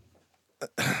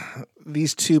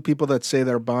 these two people that say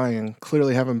they're buying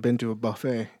clearly haven't been to a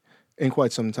buffet in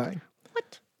quite some time.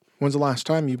 What? When's the last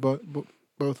time you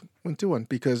both went to one?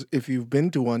 Because if you've been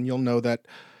to one, you'll know that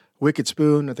Wicked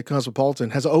Spoon at the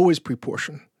Cosmopolitan has always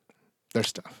pre-portioned their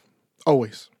stuff.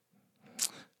 Always.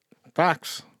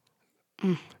 Facts.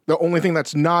 The only thing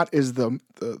that's not is the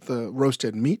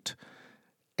roasted meat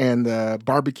and the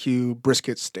barbecue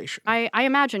brisket station. I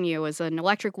imagine you as an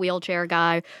electric wheelchair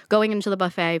guy going into the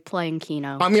buffet playing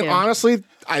Keno. I mean, honestly,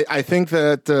 I think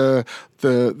that the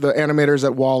animators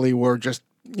at Wall-E were just,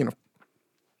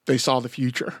 they saw the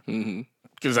future.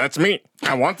 Because that's me.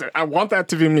 I want that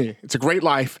to be me. It's a great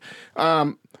life.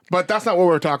 But that's not what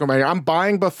we're talking about here. I'm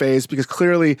buying buffets because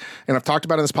clearly, and I've talked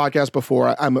about it in this podcast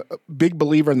before, I'm a big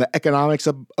believer in the economics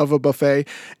of a buffet.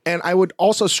 And I would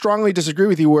also strongly disagree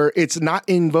with you where it's not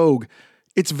in vogue.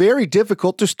 It's very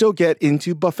difficult to still get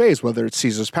into buffets, whether it's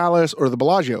Caesar's Palace or the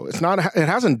Bellagio. It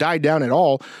hasn't died down at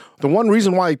all. The one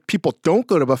reason why people don't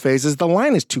go to buffets is the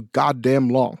line is too goddamn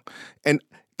long. And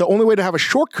the only way to have a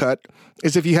shortcut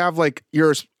is if you have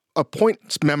you're a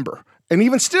points member. And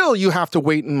even still, you have to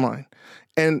wait in line.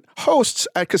 And hosts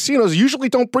at casinos usually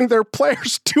don't bring their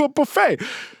players to a buffet.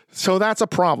 So that's a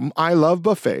problem. I love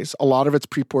buffets. A lot of it's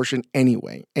pre-portioned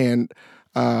anyway. And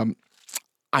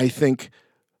I think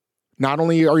not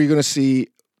only are you going to see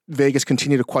Vegas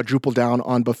continue to quadruple down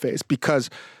on buffets, because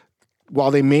while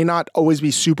they may not always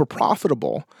be super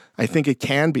profitable, I think it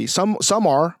can be. Some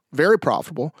are very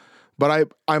profitable, but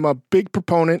I'm a big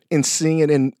proponent in seeing it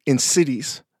in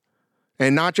cities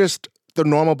and not just the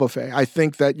normal buffet. I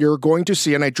think that you're going to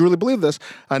see, and I truly believe this,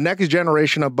 a next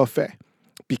generation of buffet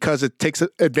because it takes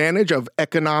advantage of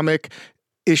economic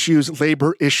issues,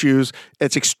 labor issues.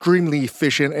 It's extremely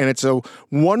efficient, and it's a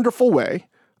wonderful way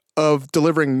of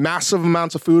delivering massive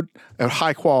amounts of food at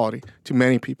high quality to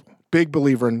many people. Big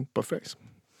believer in buffets.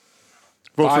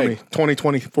 Vote for me,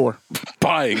 2024.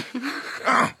 Buying.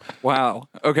 Wow.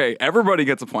 Okay, everybody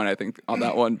gets a point, I think, on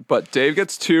that one. But Dave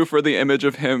gets 2 for the image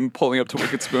of him pulling up to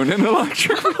Wicked Spoon in an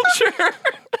electric wheelchair.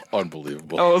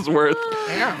 Unbelievable. That was worth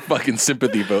fucking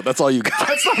sympathy vote. That's all you got.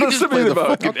 That's not a sympathy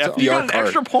vote. Fucking FDR You got an card.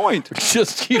 extra point.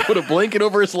 Just he put a blanket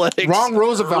over his legs. Wrong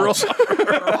Roosevelt.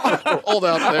 Rolled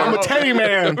out there. I'm a teddy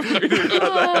man.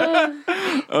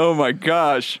 Oh my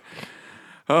gosh.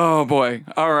 Oh boy.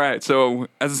 All right. So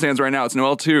as it stands right now, it's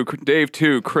Noelle 2, Dave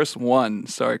 2, Chris 1.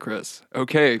 Sorry, Chris.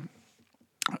 Okay.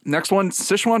 Next one,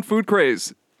 Sichuan food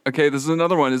craze. Okay, this is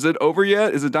another one. Is it over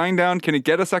yet? Is it dying down? Can it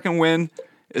get a second win?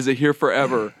 Is it here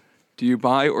forever? Do you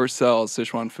buy or sell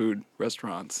Sichuan food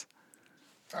restaurants?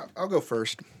 I'll go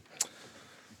first.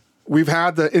 We've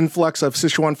had the influx of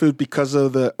Sichuan food because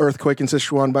of the earthquake in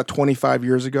Sichuan about 25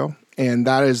 years ago. And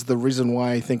that is the reason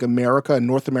why I think America and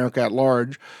North America at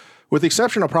large, with the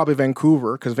exception of probably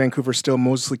Vancouver, because Vancouver's still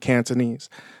mostly Cantonese,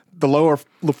 the lower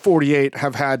 48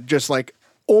 have had just like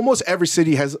almost every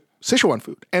city has Sichuan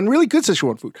food and really good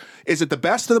Sichuan food. Is it the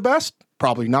best of the best?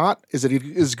 Probably not. Is it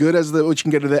as good as what you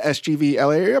can get in the SGV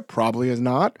LA area? Probably is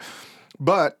not.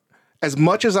 But as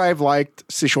much as I've liked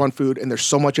Sichuan food, and there's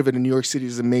so much of it in New York City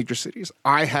and major cities,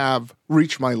 I have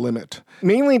reached my limit.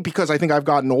 Mainly because I think I've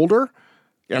gotten older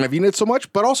and I've eaten it so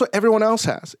much, but also everyone else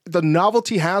has. The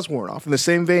novelty has worn off. In the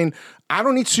same vein, I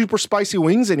don't need super spicy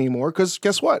wings anymore because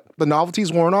guess what? The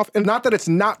novelty's worn off. And not that it's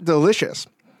not delicious.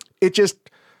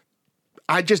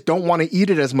 I just don't want to eat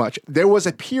it as much. There was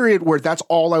a period where that's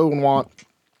all I would want.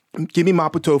 Give me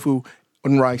mapo tofu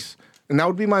and rice. And that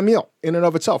would be my meal in and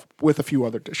of itself with a few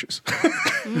other dishes.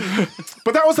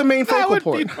 But that was the main focal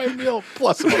point. That would be my meal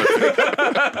plus some other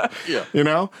things. Yeah. You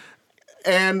know?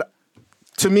 And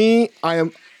to me,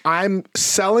 I'm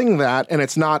selling that, and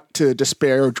it's not to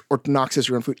disparage or to knock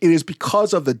Sichuan food. It is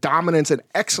because of the dominance and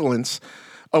excellence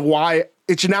of why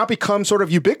it should now become sort of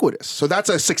ubiquitous. So that's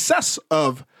a success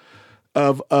of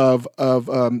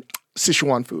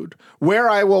Sichuan food, where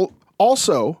I will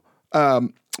also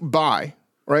buy,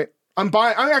 right? I'm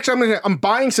buying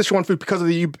Sichuan food because of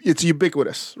it's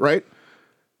ubiquitous, right?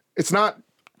 It's not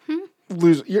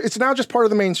it's now just part of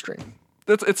the mainstream.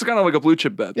 It's kind of like a blue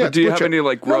chip bet. Yeah, but do you have any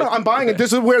like growth? No, I'm buying it.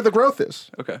 This is where the growth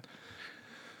is. Okay.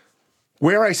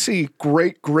 Where I see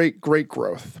great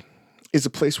growth is a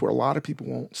place where a lot of people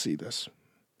won't see this.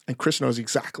 And Chris knows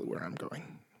exactly where I'm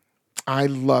going. I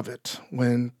love it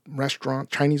when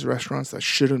Chinese restaurants that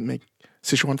shouldn't make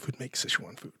Sichuan food make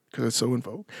Sichuan food because it's so in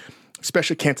vogue.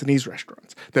 Especially Cantonese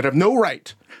restaurants that have no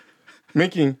right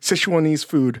making Sichuanese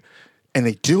food, and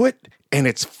they do it, and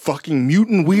it's fucking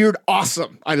mutant weird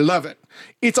awesome. I love it.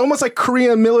 It's almost like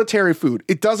Korean military food.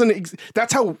 It doesn't.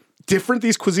 That's how different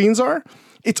these cuisines are.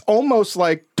 It's almost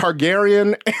like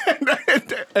Targaryen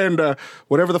and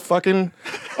whatever the fucking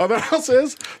other house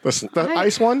is. The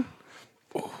ice one.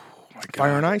 Oh my God.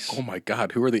 Fire and Ice. Oh my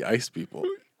God. Who are the ice people?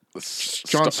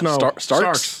 Jon Snow.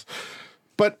 Starks.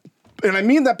 And I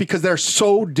mean that because they're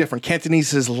so different.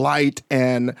 Cantonese is light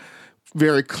and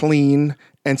very clean,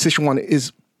 and Sichuan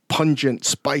is pungent,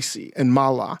 spicy, and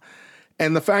mala.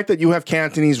 And the fact that you have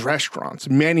Cantonese restaurants,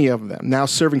 many of them, now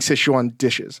serving Sichuan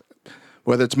dishes,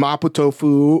 whether it's mapo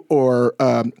tofu or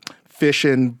fish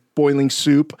and boiling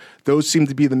soup, those seem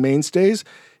to be the mainstays.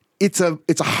 It's a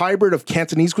hybrid of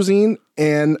Cantonese cuisine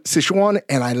and Sichuan,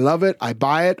 and I love it. I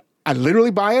buy it. I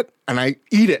literally buy it, and I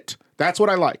eat it. That's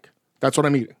what I like. That's what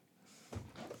I'm eating.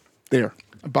 There.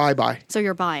 Bye. So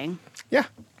you're buying. Yeah.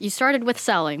 You started with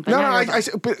selling, but No,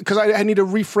 because I need to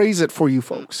rephrase it for you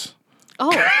folks. Oh,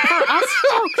 for us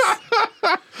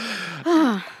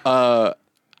folks.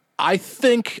 I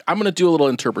think I'm going to do a little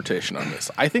interpretation on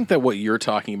this. I think that what you're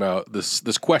talking about,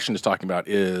 this question is talking about,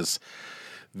 is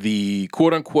the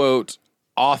quote unquote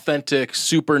authentic,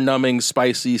 super numbing,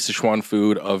 spicy Sichuan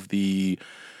food of the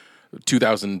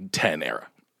 2010 era,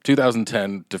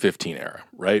 2010 to 15 era,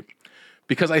 right?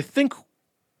 Because I think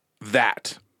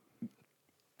that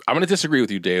I'm going to disagree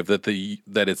with you, Dave, that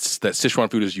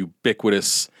Sichuan food is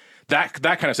ubiquitous. That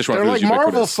kind of Sichuan food is ubiquitous. They're like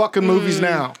Marvel fucking movies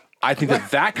now. I think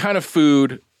that kind of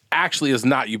food actually is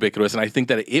not ubiquitous, and I think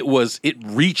that it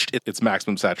reached its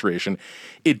maximum saturation.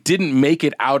 It didn't make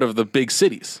it out of the big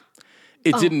cities.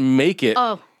 It didn't make it.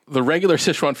 The regular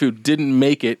Sichuan food didn't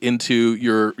make it into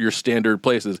your standard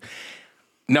places.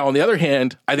 Now, on the other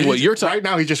hand, I think what you're talking... Right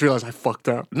now, he just realized I fucked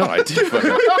up. No, I did fuck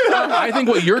up. I think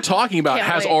what you're talking about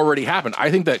has already happened.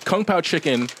 I think that Kung Pao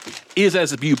chicken is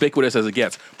as ubiquitous as it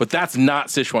gets, but that's not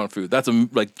Sichuan food. That's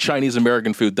like Chinese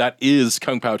American food. That is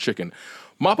Kung Pao chicken.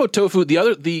 Mapo tofu,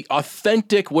 the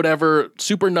authentic whatever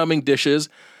super numbing dishes,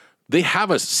 they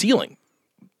have a ceiling.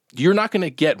 You're not going to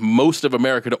get most of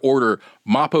America to order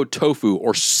mapo tofu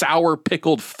or sour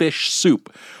pickled fish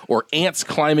soup or ants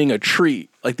climbing a tree.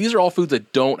 Like, these are all foods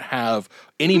that don't have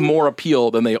any more appeal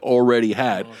than they already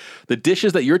had. The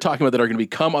dishes that you're talking about that are going to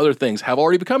become other things have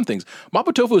already become things.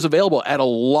 Mapo tofu is available at a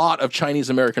lot of Chinese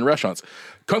American restaurants.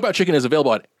 Kung Pao chicken is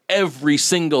available at every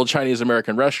single Chinese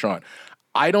American restaurant.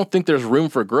 I don't think there's room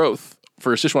for growth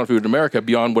for Sichuan food in America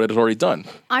beyond what it has already done.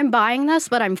 I'm buying this,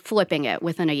 but I'm flipping it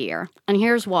within a year. And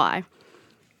here's why.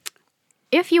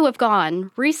 If you have gone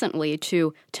recently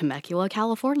to Temecula,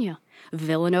 California,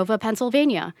 Villanova,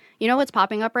 Pennsylvania. You know what's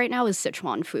popping up right now is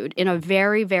Sichuan food in a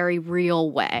very, very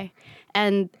real way.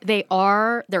 And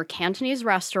they're Cantonese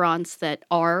restaurants that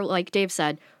are, like Dave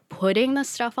said, putting the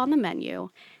stuff on the menu.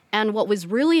 And what was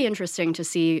really interesting to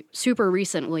see super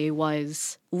recently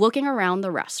was looking around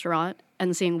the restaurant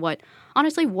and seeing what,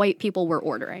 honestly, white people were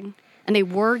ordering. And they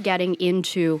were getting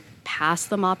into past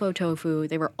the mapo tofu.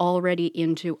 They were already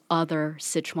into other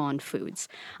Sichuan foods.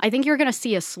 I think you're going to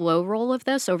see a slow roll of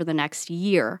this over the next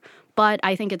year. But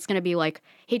I think it's going to be like,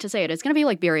 hate to say it, it's going to be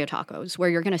like birria tacos, where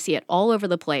you're going to see it all over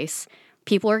the place.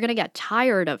 People are going to get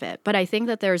tired of it. But I think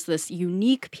that there's this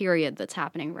unique period that's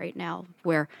happening right now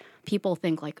where people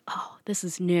think like, oh, this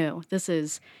is new, this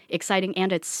is exciting,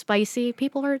 and it's spicy.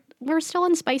 We're still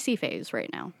in spicy phase right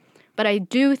now. But I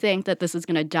do think that this is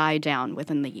going to die down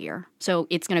within the year. So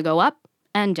it's going to go up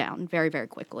and down very, very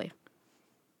quickly.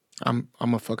 I'm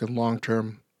a fucking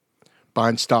long-term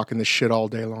buying stock in this shit all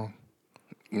day long.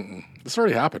 This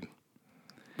already happened.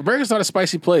 America's not a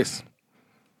spicy place.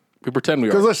 We pretend we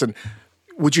are. Because listen,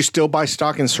 would you still buy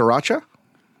stock in sriracha?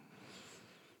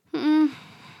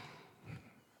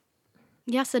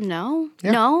 Yes and no.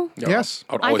 Yeah. No. Yes.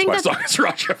 I would always buy stock in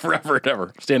sriracha forever and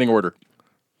ever. Standing order.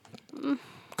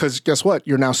 Because guess what?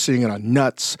 You're now seeing it on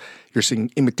nuts. You're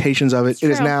seeing imitations of it. It's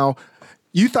It is true. now,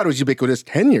 you thought it was ubiquitous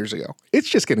 10 years ago. It's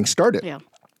just getting started. Yeah.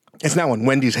 It's now on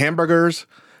Wendy's hamburgers.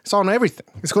 It's on everything.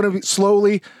 It's going to be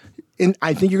slowly, and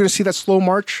I think you're going to see that slow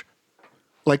march,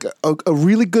 like a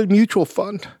really good mutual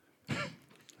fund.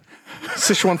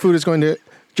 Sichuan food is going to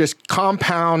just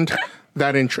compound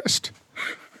that interest.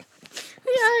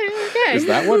 Yeah, okay. Is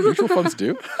that what mutual funds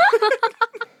do?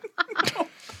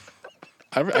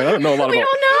 I don't know a lot about. We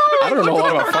don't know. I don't know a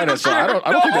lot about finance. So I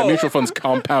don't think that mutual funds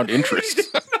compound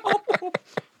interest.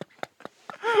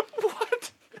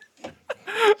 What?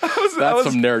 That's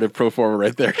some narrative pro forma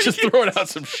right there. Just throwing out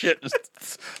some shit.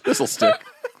 This'll stick.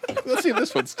 Let's see if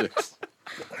this one sticks.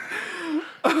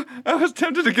 I was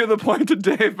tempted to give the point to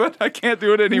Dave, but I can't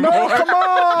do it anymore. No, come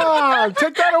on!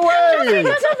 Take that away!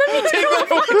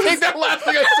 Take that last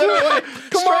thing I said away.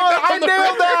 Come on, I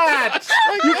nailed that!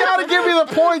 You gotta give me the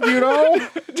point, you know?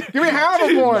 Give me half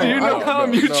a point. Do you know how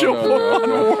mutual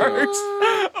fund works?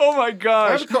 Oh my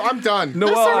gosh. I'm done.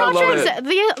 Noelle, I love it.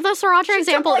 The sriracha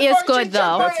example is good,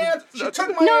 though. She took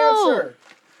my No. answer.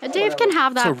 Dave can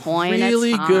have that point.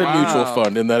 Really it's good fine. mutual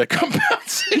fund in that it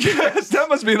compounds. Yes, that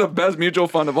must be the best mutual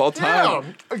fund of all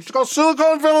time. Yeah, it's called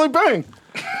Silicon Valley Bank.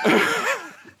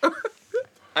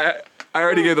 I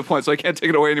already gave the point, so I can't take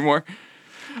it away anymore.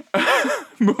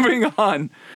 Moving on.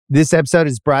 This episode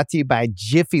is brought to you by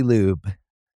Jiffy Lube.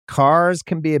 Cars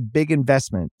can be a big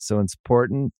investment, so it's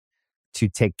important to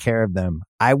take care of them.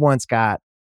 I once got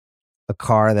a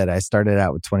car that I started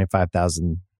out with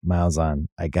 25,000 miles on.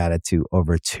 I got it to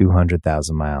over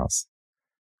 200,000 miles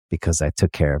because I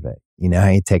took care of it. You know how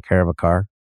you take care of a car?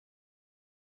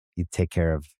 You take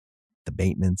care of the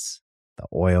maintenance, the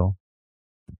oil,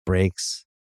 the brakes,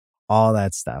 all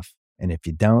that stuff. And if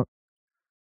you don't,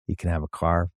 you can have a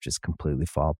car just completely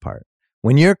fall apart.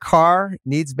 When your car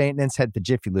needs maintenance, head to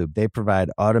Jiffy Lube. They provide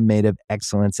automotive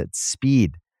excellence at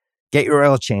speed. Get your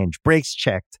oil change, brakes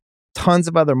checked, tons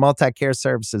of other multi-care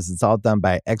services. It's all done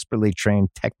by expertly trained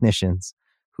technicians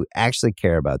who actually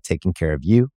care about taking care of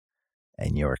you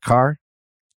and your car.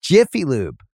 Jiffy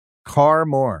Lube, car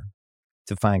more.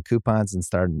 To find coupons and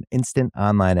start an instant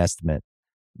online estimate,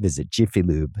 visit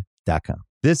jiffylube.com.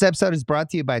 This episode is brought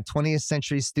to you by 20th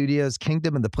Century Studios'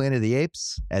 Kingdom of the Planet of the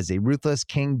Apes. As a ruthless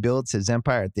king builds his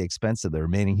empire at the expense of the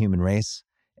remaining human race,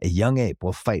 a young ape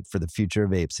will fight for the future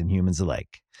of apes and humans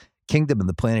alike. Kingdom of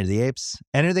the Planet of the Apes.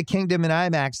 Enter the kingdom in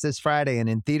IMAX this Friday and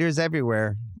in theaters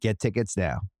everywhere. Get tickets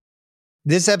now.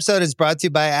 This episode is brought to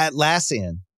you by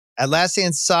Atlassian.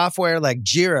 Atlassian software like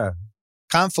Jira,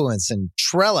 Confluence, and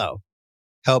Trello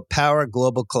help power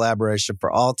global collaboration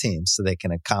for all teams so they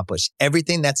can accomplish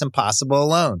everything that's impossible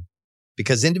alone.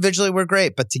 Because individually we're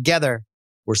great, but together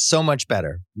we're so much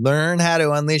better. Learn how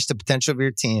to unleash the potential of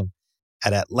your team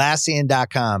at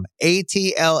Atlassian.com.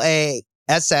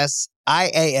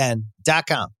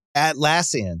 Atlassian.com.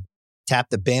 Atlassian. Tap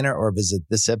the banner or visit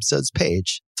this episode's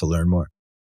page to learn more.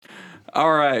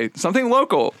 All right, something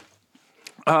local.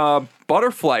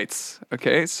 Butter flights.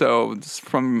 Okay, so this is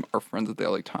from our friends at the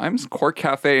LA Times. Court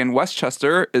Cafe in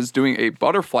Westchester is doing a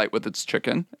butter flight with its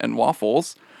chicken and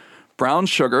waffles, brown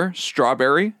sugar,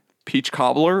 strawberry, peach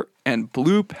cobbler, and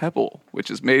blue pebble,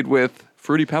 which is made with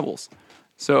fruity pebbles.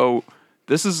 So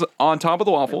this is on top of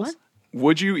the waffles. What?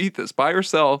 Would you eat this? Buy or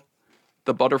sell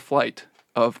the butter flight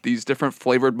of these different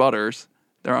flavored butters.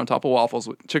 They're on top of waffles,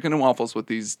 with chicken and waffles with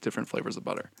these different flavors of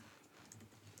butter.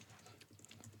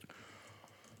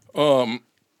 I'm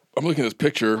looking at this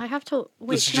picture. I have to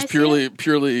wait. This is just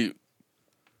purely.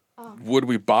 Would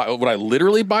we buy? Would I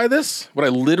literally buy this? Would I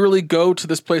literally go to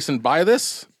this place and buy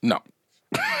this? No.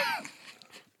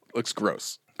 Looks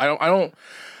gross. I don't.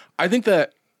 I think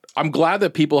that I'm glad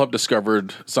that people have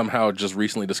somehow just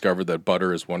recently discovered that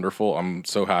butter is wonderful. I'm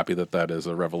so happy that is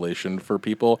a revelation for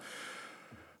people.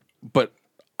 But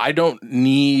I don't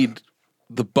need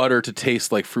the butter to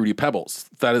taste like Fruity Pebbles.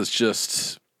 That is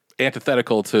just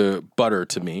antithetical to butter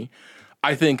to me.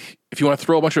 I think if you want to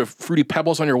throw a bunch of Fruity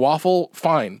Pebbles on your waffle,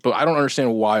 fine. But I don't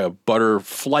understand why a butter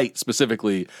flight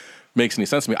specifically makes any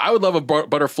sense to me. I would love a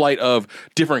butter flight of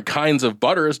different kinds of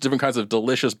butters, different kinds of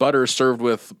delicious butters served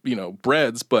with,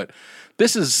 breads. But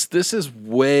this is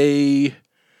way,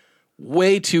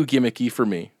 way too gimmicky for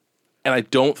me. And I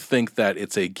don't think that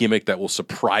it's a gimmick that will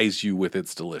surprise you with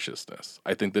its deliciousness.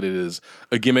 I think that it is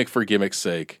a gimmick for gimmick's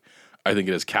sake. I think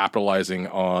it is capitalizing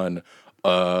on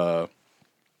a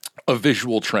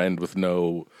visual trend with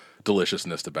no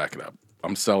deliciousness to back it up.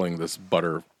 I'm selling this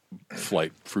butter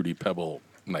flight Fruity Pebble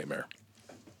nightmare.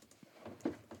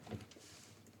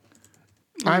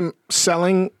 I'm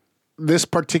selling this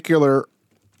particular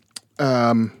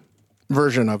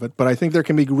version of it, but I think there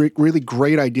can be really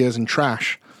great ideas in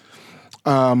trash.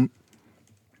 Butter's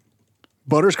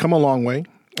come a long way.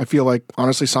 I feel like,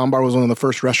 honestly, Sambar was one of the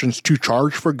first restaurants to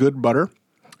charge for good butter,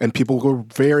 and people were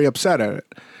very upset at it.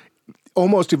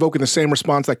 Almost evoking the same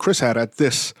response that Chris had at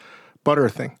this butter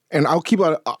thing. And I'll keep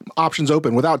options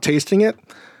open. Without tasting it,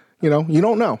 you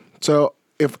don't know. So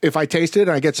if I taste it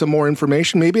and I get some more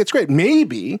information, maybe it's great.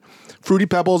 Maybe Fruity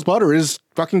Pebbles butter is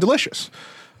fucking delicious.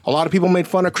 A lot of people made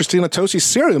fun of Christina Tosi's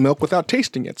cereal milk without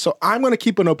tasting it. So I'm going to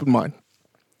keep an open mind.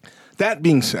 That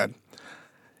being said,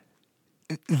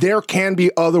 there can be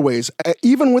other ways.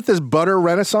 Even with this butter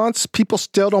renaissance, people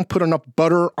still don't put enough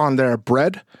butter on their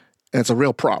bread, and it's a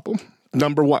real problem.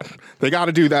 Number one, they got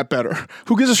to do that better.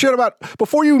 Who gives a shit about,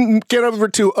 before you get over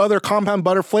to other compound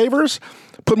butter flavors,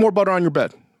 put more butter on your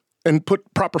bread and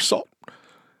put proper salt.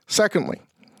 Secondly,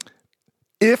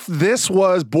 if this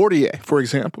was Bordier, for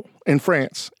example, in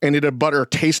France, and it had butter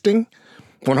tasting,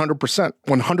 100%,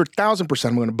 100,000%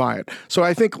 I'm going to buy it. So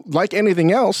I think, like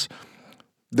anything else,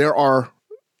 there are,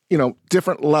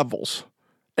 different levels.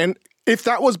 And if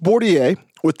that was Bordier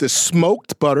with this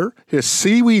smoked butter, his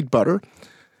seaweed butter,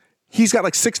 he's got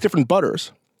like 6 different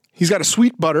butters. He's got a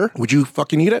sweet butter. Would you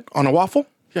fucking eat it on a waffle?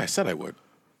 Yeah, I said I would.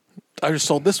 I just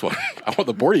sold this one. I want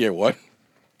the Bordier one.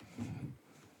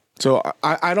 So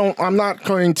I'm not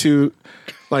going to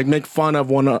like make fun of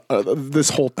this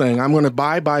whole thing. I'm going to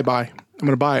buy. I'm going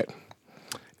to buy it.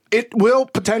 It will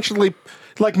potentially,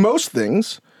 like most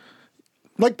things,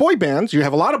 like boy bands, you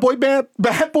have a lot of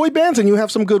bad boy bands, and you have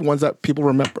some good ones that people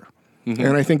remember. Mm-hmm.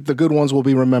 And I think the good ones will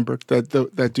be remembered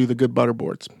that do the good butter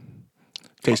boards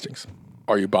tastings.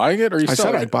 Are you buying it or are you selling it?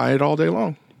 I said I'd buy it all day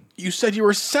long. You said you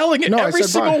were selling it. No, every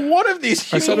single one of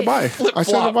these. I said to buy. I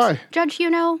said to buy. Judge,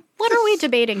 what are we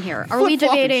debating here? Are we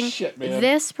debating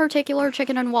this particular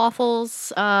chicken and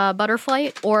waffles butter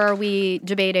flight, or are we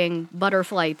debating butter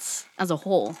flights as a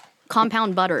whole?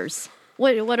 Compound butters.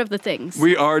 What of the things?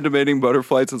 We are debating butter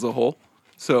flights as a whole.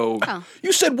 So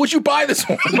you said, would you buy this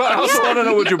one? But I also want to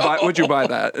know, would you buy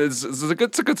that? It's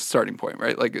a good starting point,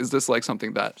 right? Like, is this like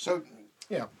something that? So,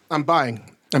 yeah, I'm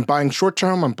buying short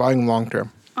term. I'm buying long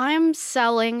term. I'm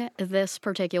selling this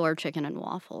particular chicken and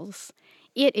waffles.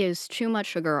 It is too much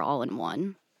sugar all in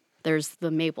one. There's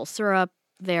the maple syrup.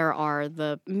 There are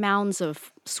the mounds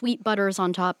of sweet butters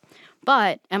on top.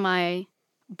 But am I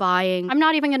buying? I'm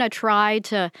not even going to try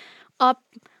to up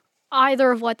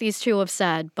either of what these two have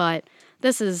said, but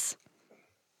this is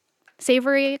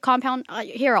savory compound.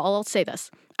 Here, I'll say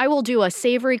this. I will do a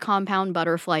savory compound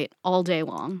butter flight all day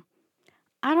long.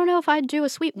 I don't know if I'd do a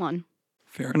sweet one.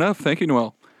 Fair enough. Thank you,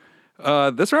 Noelle.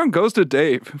 This round goes to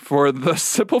Dave for the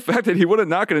simple fact that he wouldn't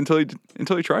knock it until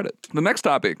he tried it. The next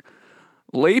topic,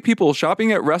 lay people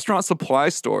shopping at restaurant supply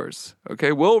stores.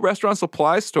 Okay, will restaurant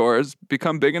supply stores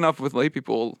become big enough with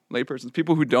laypersons,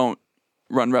 people who don't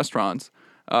run restaurants,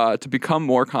 to become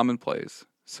more commonplace?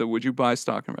 So would you buy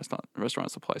stock in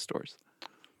restaurant supply stores?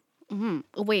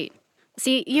 Mm-hmm. Wait.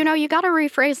 See, you got to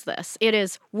rephrase this. It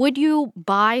is, would you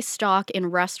buy stock in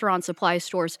restaurant supply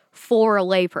stores for a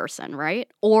layperson,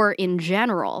 right? Or in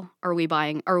general, are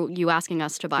you asking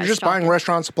us to buy stock? You're just buying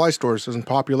restaurant supply stores as in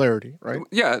popularity, right?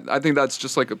 Yeah, I think that's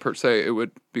just like a per se. It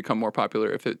would become more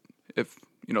popular if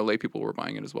lay people were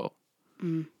buying it as well.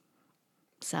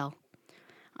 So,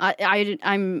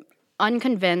 I'm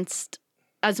unconvinced.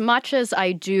 As much as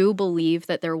I do believe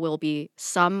that there will be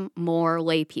some more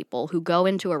lay people who go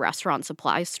into a restaurant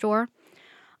supply store,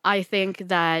 I think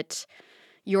that,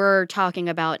 you're talking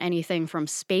about anything from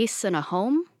space in a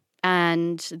home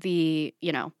and the,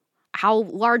 how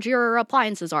large your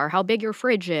appliances are, how big your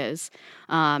fridge is,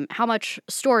 how much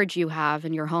storage you have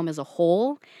in your home as a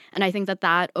whole. And I think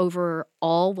that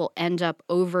overall will end up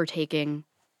overtaking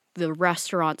the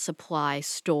restaurant supply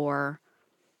store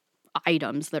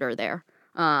items that are there,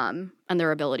 and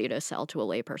their ability to sell to a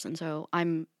layperson. So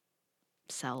I'm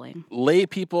selling.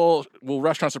 Will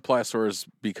restaurant supply stores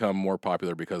become more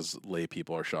popular because lay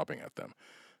people are shopping at them?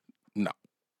 No.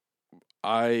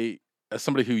 As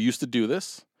somebody who used to do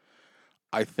this,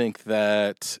 I think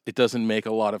that it doesn't make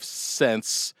a lot of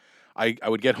sense. I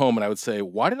would get home and I would say,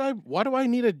 why do I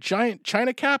need a giant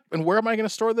China cap, and where am I going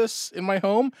to store this in my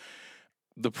home?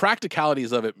 The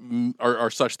practicalities of it are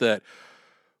such that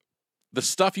the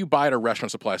stuff you buy at a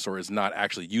restaurant supply store is not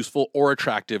actually useful or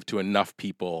attractive to enough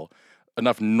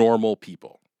normal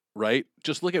people, right?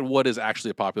 Just look at what is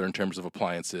actually popular in terms of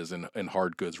appliances and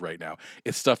hard goods right now.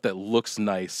 It's stuff that looks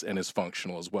nice and is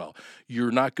functional as well.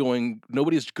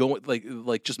 Nobody's going,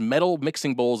 like just metal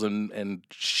mixing bowls and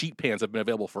sheet pans have been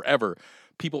available forever.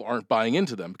 People aren't buying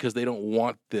into them because they don't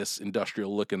want this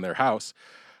industrial look in their house.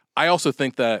 I also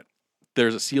think that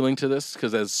there's a ceiling to this,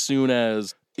 because as soon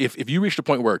as if you reached a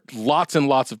point where lots and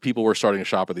lots of people were starting to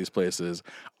shop at these places,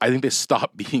 I think they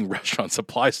stop being restaurant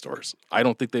supply stores. I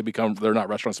don't think they're not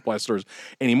restaurant supply stores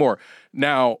anymore.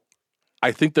 Now,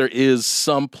 I think there is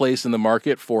some place in the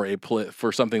market for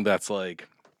something that's like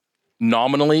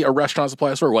nominally a restaurant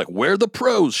supply store, like where the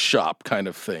pros shop kind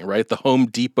of thing, right? The Home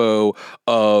Depot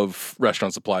of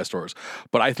restaurant supply stores.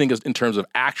 But I think in terms of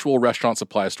actual restaurant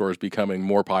supply stores becoming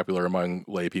more popular among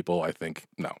lay people, I think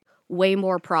no. Way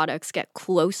more products get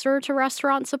closer to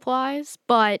restaurant supplies,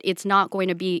 but it's not going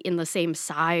to be in the same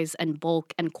size and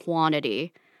bulk and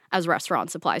quantity as restaurant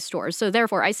supply stores. So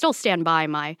therefore, I still stand by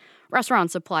my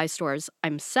restaurant supply stores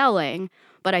I'm selling,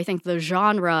 but I think the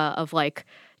genre of like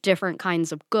different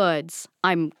kinds of goods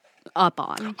I'm up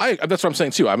on. That's what I'm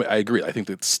saying too. I agree. I think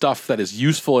that stuff that is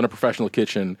useful in a professional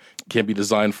kitchen can be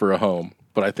designed for a home,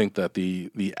 but I think that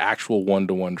the actual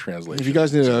one-to-one translation. If you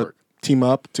guys need to team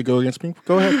up to go against me,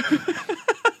 go ahead.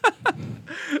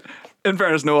 In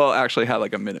fairness, Noelle actually had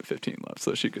like a minute 15 left,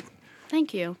 so she could.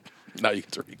 Thank you. Now you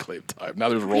can reclaim time. Now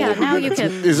there's rollover now minutes. you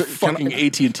can. Is it fucking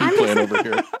AT&T plan over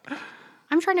here?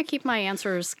 I'm trying to keep my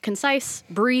answers concise,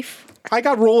 brief. I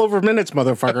got rollover minutes,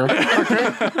 motherfucker.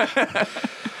 Okay.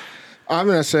 I'm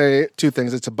going to say two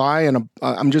things. It's a buy and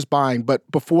I'm just buying. But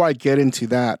before I get into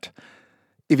that,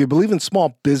 if you believe in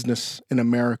small business in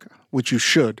America, which you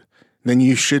should, then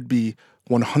you should be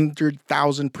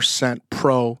 100,000%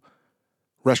 pro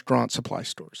restaurant supply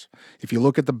stores. If you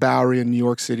look at the Bowery in New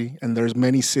York City, and there's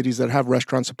many cities that have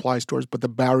restaurant supply stores, but the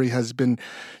Bowery has been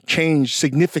changed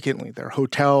significantly. There are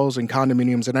hotels and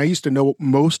condominiums, and I used to know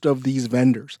most of these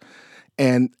vendors,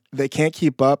 and they can't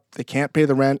keep up. They can't pay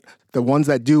the rent. The ones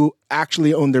that do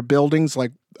actually own their buildings,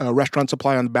 like Restaurant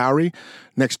Supply on the Bowery,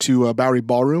 next to Bowery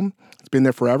Ballroom, it's been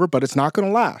there forever, but it's not going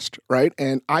to last, right?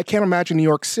 And I can't imagine New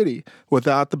York City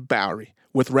without the Bowery,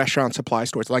 with restaurant supply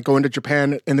stores, like going to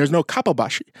Japan and there's no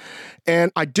kababashi.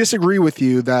 And I disagree with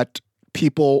you that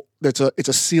it's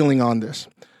a ceiling on this.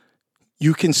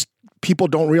 People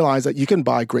don't realize that you can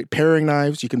buy great paring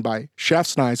knives, you can buy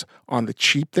chef's knives on the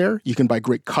cheap there, you can buy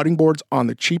great cutting boards on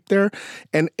the cheap there,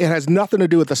 and it has nothing to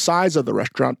do with the size of the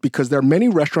restaurant, because there are many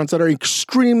restaurants that are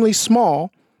extremely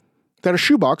small that are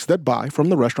shoebox that buy from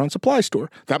the restaurant supply store.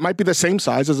 That might be the same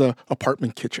size as an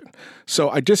apartment kitchen. So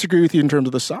I disagree with you in terms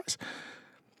of the size.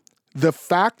 The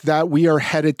fact that we are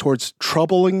headed towards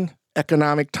troubling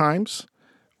economic times,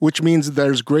 which means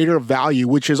there's greater value,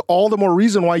 which is all the more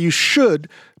reason why you should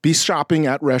be shopping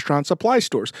at restaurant supply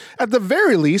stores. At the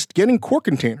very least, getting quart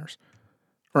containers,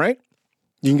 right?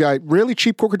 You can get really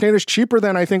cheap quart containers, cheaper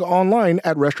than I think online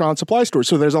at restaurant supply stores.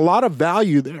 So there's a lot of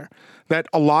value there that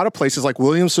a lot of places like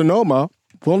Williams-Sonoma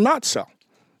will not sell.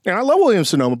 And I love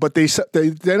Williams-Sonoma, but they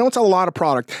don't sell a lot of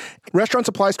product. Restaurant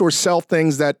supply stores sell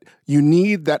things that you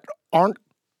need that aren't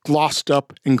glossed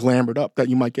up and glamored up that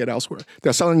you might get elsewhere.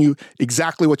 They're selling you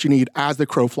exactly what you need as the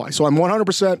crow flies. So I'm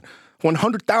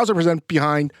 100,000%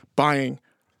 behind buying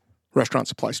restaurant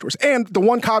supply stores. And the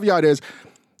one caveat is,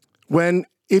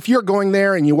 if you're going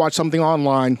there and you watch something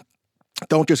online,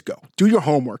 don't just go. Do your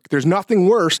homework. There's nothing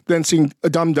worse than seeing a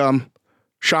dum-dum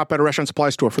shop at a restaurant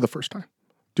supply store for the first time.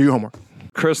 Do your homework.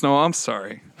 Chris, no, I'm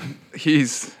sorry.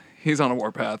 He's on a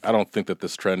warpath. I don't think that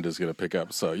this trend is going to pick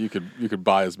up. So you could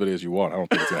buy as many as you want. I don't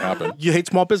think it's going to happen. You hate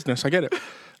small business. I get it.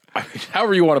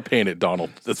 However you want to paint it,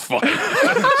 Donald. That's fine.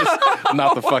 That's just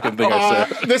not the fucking thing I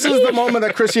said. This is the moment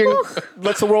that Christian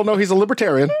lets the world know he's a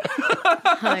libertarian.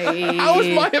 How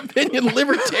is my opinion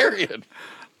libertarian?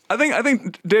 I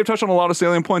think Dave touched on a lot of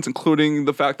salient points, including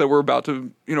the fact that we're about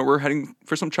to, we're heading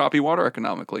for some choppy water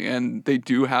economically, and they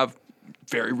do have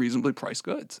very reasonably priced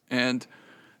goods. And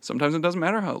sometimes it doesn't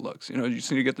matter how it looks. You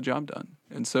just need to get the job done.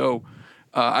 And so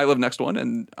I live next to one,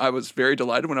 and I was very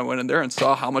delighted when I went in there and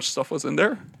saw how much stuff was in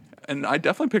there. And I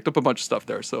definitely picked up a bunch of stuff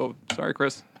there. So sorry,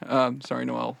 Chris. Sorry,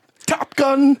 Noelle. Top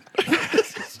Gun.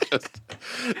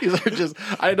 These are just.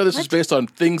 I didn't know this was based on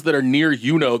things that are near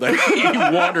Euno that he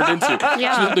wandered into.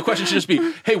 Yeah. So the question should just be,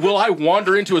 hey, will I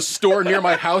wander into a store near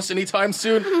my house anytime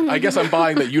soon? I guess I'm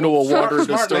buying that Euno will wander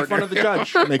into a store. Make fun of the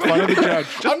judge. Make fun of the judge.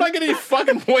 I'm not getting any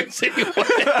fucking points anyway.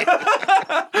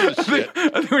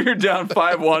 I think when you're down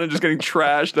 5-1 and just getting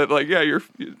trashed, that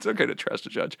it's okay to trash the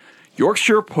judge.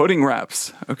 Yorkshire pudding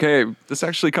wraps. Okay, this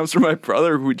actually comes from my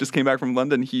brother who just came back from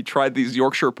London. He tried these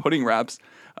Yorkshire pudding wraps.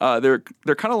 They're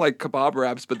kind of like kebab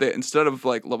wraps, but they instead of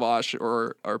like lavash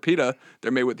or pita,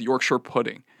 they're made with Yorkshire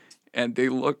pudding, and they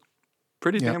look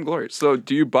pretty damn glorious. So,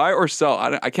 do you buy or sell?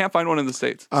 I can't find one in the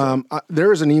States. So.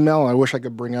 There is an email I wish I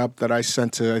could bring up that I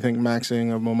sent to I think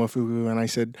Maxing of Momofuku, and I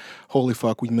said, "Holy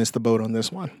fuck, we missed the boat on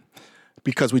this one,"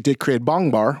 because we did create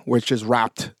bong bar, which is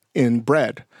wrapped in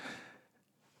bread.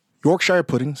 Yorkshire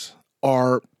puddings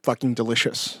are fucking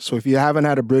delicious. So if you haven't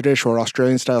had a British or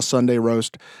Australian style Sunday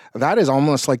roast, that is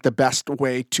almost like the best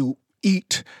way to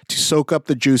eat, to soak up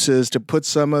the juices, to put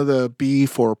some of the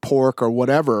beef or pork or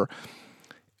whatever.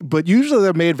 But usually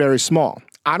they're made very small.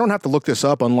 I don't have to look this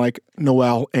up, unlike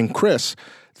Noelle and Chris.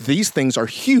 These things are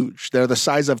huge. They're the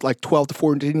size of like 12 to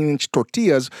 14-inch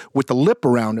tortillas with the lip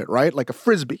around it, right? Like a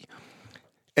Frisbee.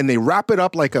 And they wrap it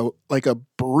up like a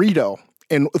burrito.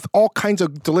 And with all kinds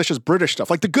of delicious British stuff,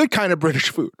 like the good kind of British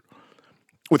food,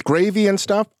 with gravy and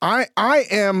stuff. I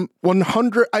am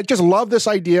 100. I just love this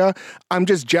idea. I'm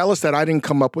just jealous that I didn't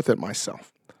come up with it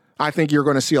myself. I think you're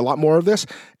going to see a lot more of this,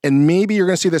 and maybe you're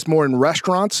going to see this more in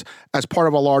restaurants as part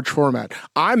of a large format.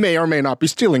 I may or may not be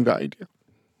stealing the idea.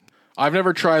 I've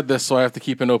never tried this, so I have to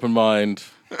keep an open mind.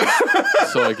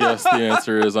 So I guess the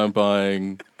answer is I'm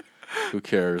buying. Who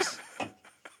cares?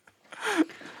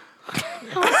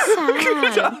 How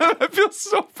sad. I feel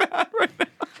so bad right now.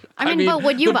 I mean, but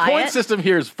would you buy it? The point system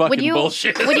here is fucking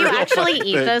bullshit. Would you actually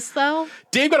eat this, though?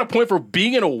 Dave got a point for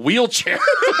being in a wheelchair.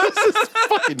 This is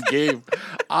fucking game.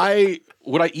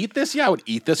 Would I eat this? Yeah, I would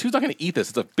eat this. Who's not going to eat this?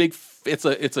 It's a big,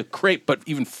 it's a crepe, but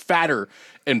even fatter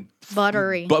and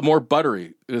buttery, but more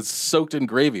buttery. It's soaked in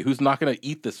gravy. Who's not going to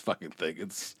eat this fucking thing?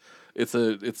 It's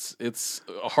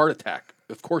a heart attack.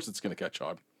 Of course, it's going to catch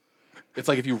on. It's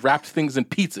like if you wrapped things in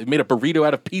pizza. It made a burrito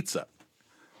out of pizza.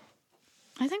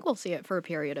 I think we'll see it for a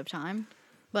period of time,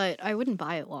 but I wouldn't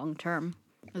buy it long term,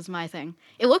 is my thing.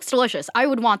 It looks delicious. I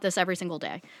would want this every single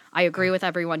day. I agree with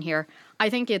everyone here. I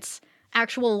think it's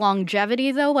actual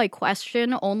longevity, though, I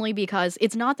question, only because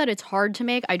it's not that it's hard to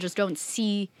make. I just don't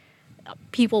see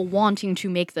people wanting to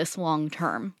make this long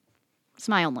term. It's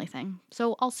my only thing.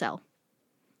 So I'll sell.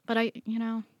 But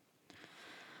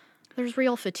there's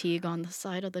real fatigue on the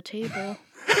side of the table.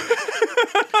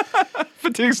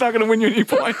 Fatigue's not going to win you any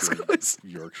points, guys.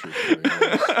 Yorkshire.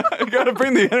 You got to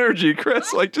bring the energy,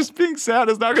 Chris. Like, just being sad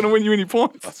is not going to win you any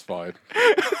points. That's fine.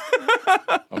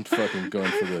 I'm fucking going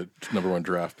for the #1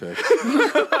 draft pick.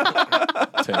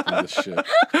 Tanking this shit.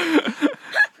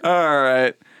 All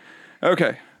right.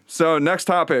 Okay. So, next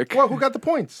topic. Well, who got the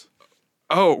points?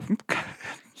 Oh.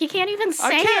 He can't even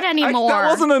say it anymore. That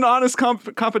wasn't an honest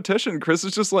competition. Chris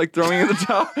is just like throwing in the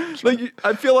towel.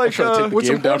 I feel like what's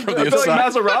game down from the inside.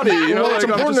 Like Maserati. Well, it's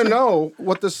important to know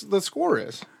what the score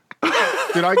is.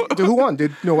 Who won?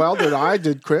 Did Noelle? Did I?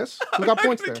 Did Chris? Who got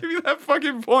points there? Give you that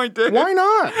fucking point, dude. Why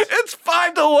not? It's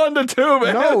 5-1 to 2,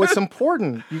 man. No, it's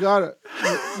important. You got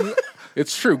to.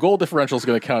 It's true. Goal differential is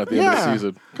going to count at the end of the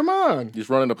season. Come on. He's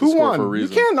running up the Who score won? for a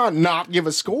reason. You cannot not give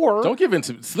a score. Don't give in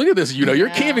to. Look at this. You're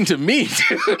caving to me.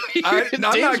 I'm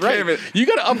not caving. You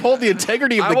got to uphold the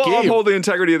integrity of the game. I will uphold the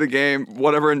integrity of the game,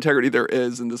 whatever integrity there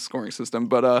is in this scoring system.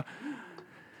 But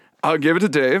I'll give it to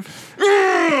Dave.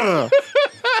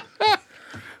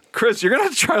 Chris, you're gonna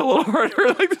have to try a little harder.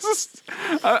 Like this is,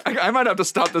 I might have to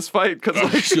stop this fight because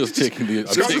like just taking the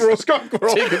skunk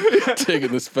roll.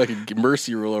 taking this fucking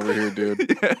mercy rule over here,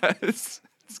 dude. Yeah, it's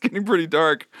getting pretty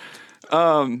dark.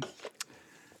 All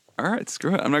right,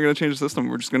 screw it. I'm not gonna change the system.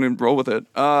 We're just gonna roll with it.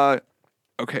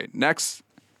 Okay, next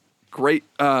great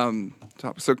topic.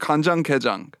 So kanjang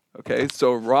kejang. Okay,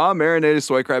 so raw marinated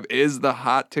soy crab is the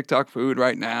hot TikTok food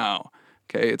right now.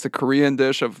 Okay, it's a Korean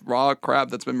dish of raw crab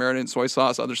that's been marinated in soy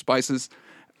sauce, other spices.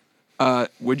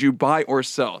 Would you buy or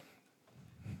sell?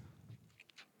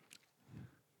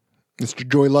 Mr.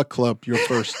 Joy Luck Club, you're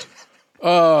first.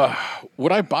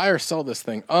 Would I buy or sell this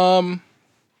thing? I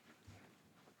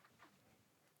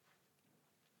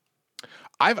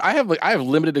have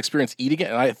limited experience eating it,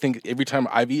 and I think every time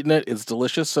I've eaten it, it's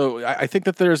delicious. So I think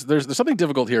that there's something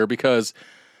difficult here because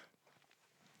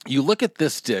you look at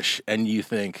this dish and you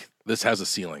think this has a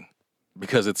ceiling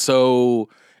because it's so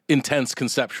intense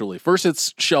conceptually. First,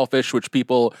 it's shellfish, which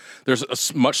there's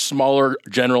a much smaller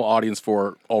general audience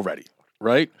for already,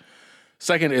 right?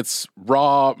 Second, it's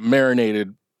raw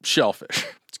marinated shellfish.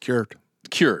 It's cured.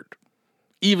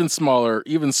 Even smaller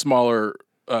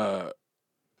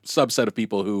subset of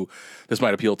people who this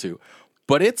might appeal to.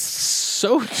 But it's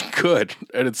so good,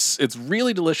 and it's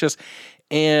really delicious.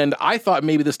 And I thought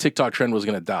maybe this TikTok trend was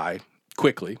going to die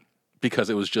quickly because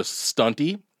it was just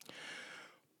stunty.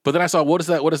 But then I saw, what is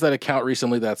that account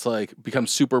recently that's like become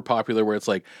super popular where it's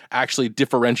like actually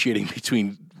differentiating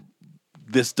between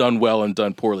this done well and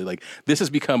done poorly. Like this has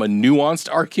become a nuanced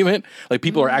argument. Like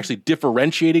people are actually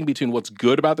differentiating between what's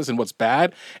good about this and what's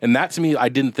bad. And that to me, I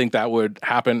didn't think that would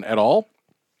happen at all.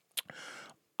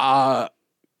 My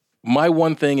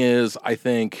one thing is I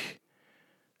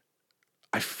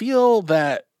feel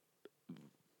that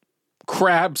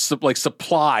crab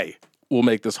supply will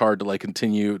make this hard to like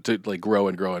continue to like grow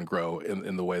and grow and grow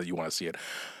in the way that you want to see it.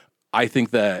 I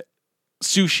think that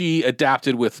sushi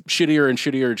adapted with shittier and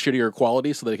shittier and shittier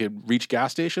quality so they could reach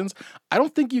gas stations. I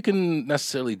don't think you can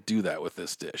necessarily do that with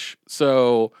this dish.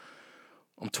 So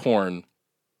I'm torn.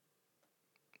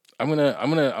 I'm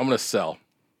gonna sell.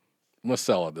 I'm gonna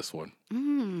sell on this one.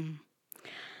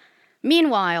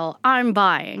 Meanwhile, I'm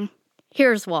buying.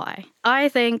 Here's why. I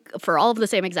think for all of the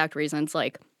same exact reasons,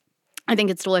 like I think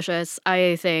it's delicious.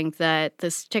 I think that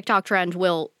this TikTok trend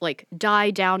will like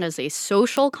die down as a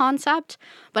social concept,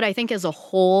 but I think as a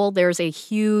whole, there's a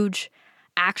huge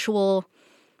actual,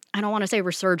 I don't want to say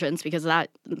resurgence because that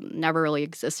never really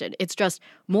existed. It's just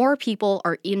more people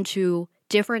are into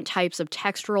different types of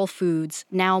textural foods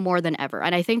now more than ever.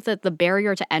 And I think that the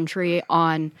barrier to entry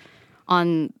on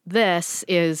this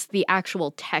is the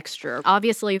actual texture.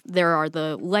 Obviously, there are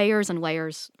the layers and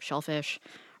layers, shellfish,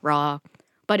 raw,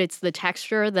 but it's the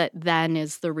texture that then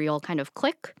is the real kind of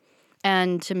click.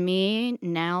 And to me,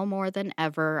 now more than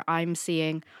ever, I'm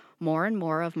seeing more and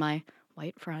more of my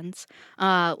white friends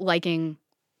liking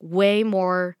way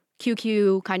more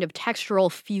QQ kind of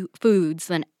textural foods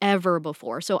than ever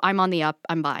before. So I'm on the up.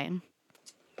 I'm buying.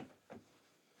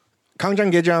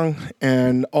 Kangjang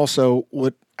and also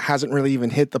what hasn't really even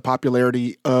hit the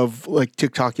popularity of like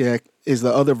TikTok yet is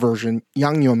the other version,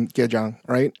 yangnyeom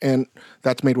right? And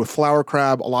that's made with flour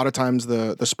crab. A lot of times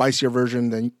the spicier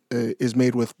version then is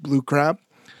made with blue crab.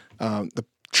 The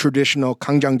traditional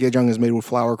kangjang is made with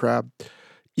flour crab.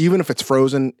 Even if it's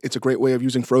frozen, it's a great way of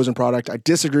using frozen product. I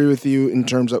disagree with you in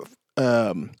terms of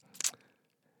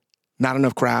not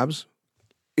enough crabs.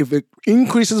 If it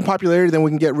increases in popularity, then we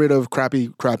can get rid of crappy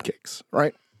crab cakes,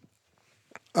 right?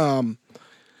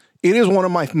 It is one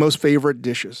of my most favorite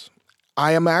dishes.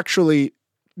 I am actually,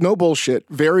 no bullshit,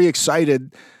 very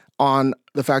excited on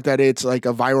the fact that it's like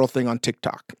a viral thing on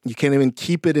TikTok. You can't even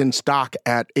keep it in stock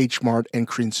at H Mart and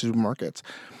Korean supermarkets.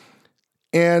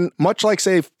 And much like,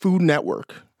 say, Food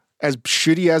Network, as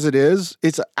shitty as it is,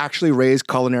 it's actually raised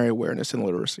culinary awareness and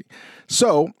literacy.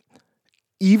 So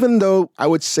even though I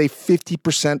would say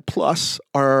 50% plus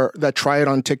that try it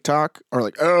on TikTok are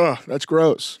like, ugh, that's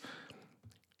gross,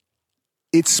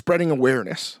 it's spreading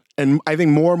awareness. And I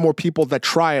think more and more people that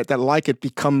try it, that like it,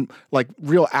 become like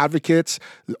real advocates,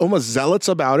 almost zealots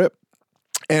about it.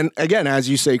 And again, as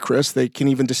you say, Chris, they can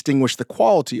even distinguish the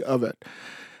quality of it.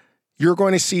 You're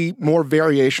going to see more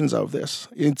variations of this.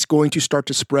 It's going to start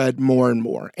to spread more and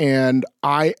more. And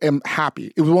I am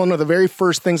happy. It was one of the very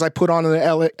first things I put on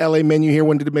the LA menu here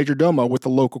when we did Major Domo with the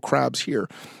local crabs here,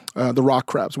 the rock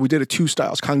crabs. We did it two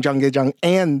styles, kangjang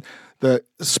and the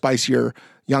spicier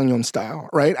yangnyeom style,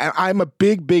 right? I'm a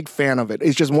big, big fan of it.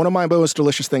 It's just one of my most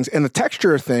delicious things. And the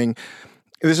texture thing,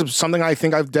 this is something I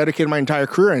think I've dedicated my entire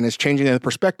career in, is changing the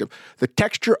perspective. The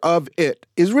texture of it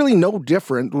is really no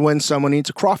different when someone eats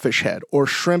a crawfish head or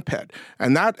shrimp head.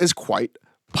 And that is quite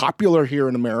popular here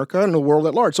in America and the world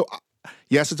at large. So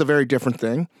yes, it's a very different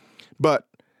thing. But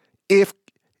if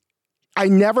I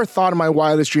never thought in my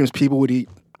wildest dreams people would eat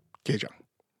gejang.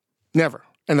 Never.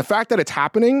 And the fact that it's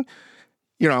happening,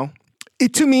 you know,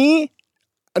 it to me,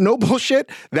 no bullshit,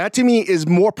 that to me is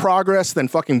more progress than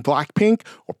fucking Blackpink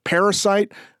or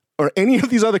Parasite or any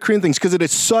of these other Korean things, because it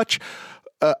is such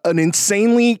an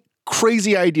insanely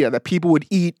crazy idea that people would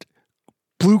eat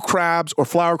blue crabs or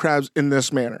flower crabs in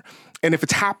this manner. And if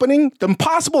it's happening, the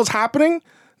impossible is happening,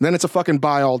 then it's a fucking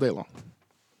buy all day long.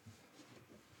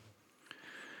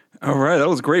 All right, that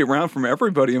was a great round from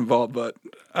everybody involved, but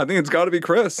I think it's got to be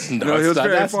Chris. No, he was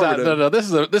very informative. No.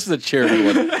 This is a charity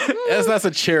one. That's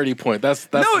a charity point. That's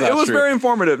no. It was true. very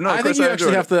informative. No, I Chris, think you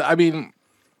actually have to. I mean,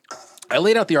 I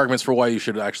laid out the arguments for why you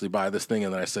should actually buy this thing,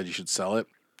 and then I said you should sell it.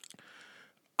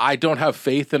 I don't have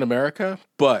faith in America,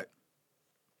 but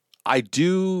I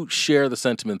do share the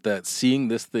sentiment that seeing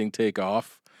this thing take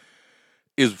off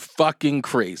is fucking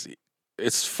crazy.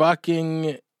 It's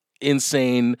fucking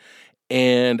insane.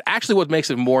 And actually what makes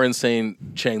it more insane,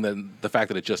 Chang, than the fact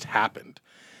that it just happened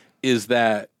is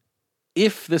that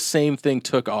if the same thing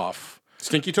took off...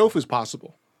 Stinky tofu is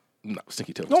possible. No,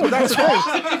 stinky tofu. No, that's the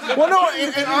thing. Well, no,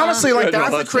 and honestly, like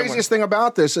that's the craziest thing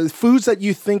about this is foods that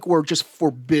you think were just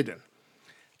forbidden.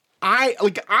 I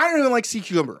don't even like sea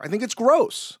cucumber. I think it's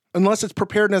gross unless it's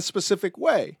prepared in a specific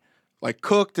way, like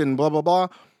cooked and blah, blah, blah.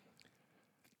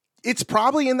 It's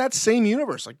probably in that same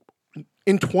universe. Like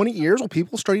in 20 years, will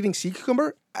people start eating sea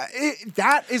cucumber?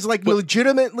 That is like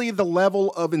legitimately the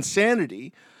level of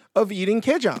insanity of eating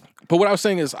Kejang. But what I was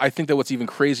saying is I think that what's even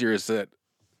crazier is that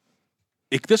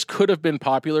this could have been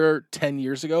popular 10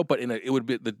 years ago, but it would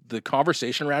be the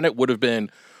conversation around it would have been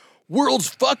world's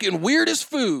fucking weirdest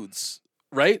foods.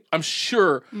 Right? I'm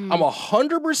sure, I'm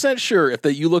 100% sure if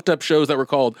you looked up shows that were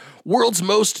called World's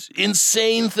Most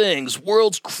Insane Things,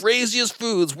 World's Craziest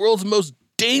Foods, World's Most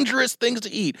Dangerous Things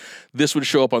to Eat, this would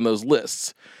show up on those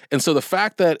lists. And so the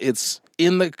fact that it's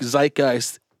in the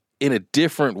zeitgeist in a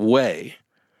different way,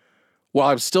 while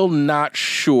I'm still not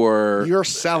sure you're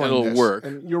selling it'll work.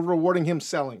 And you're rewarding him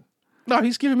selling. No,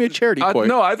 he's giving me a charity point.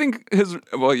 No, I think it's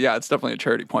definitely a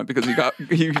charity point because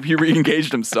he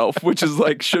re-engaged himself, which is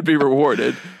like should be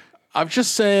rewarded. I'm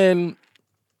just saying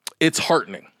it's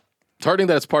heartening. It's heartening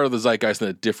that it's part of the zeitgeist in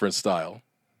a different style.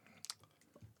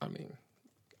 I mean,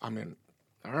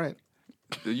 all right.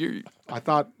 You, I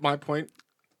thought my point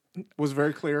was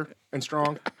very clear and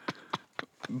strong.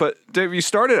 But Dave, you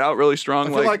started out really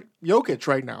strong. I feel like Jokic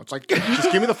right now. It's like,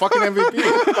 just give me the fucking MVP.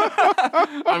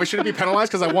 I mean, should it be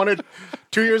penalized because I won it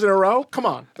 2 years in a row? Come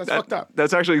on, that's fucked up.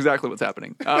 That's actually exactly what's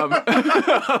happening.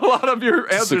 A lot of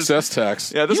your answers. Success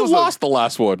tax. Yeah, you lost the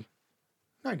last one.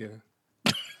 I didn't.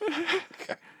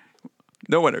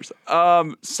 No winners.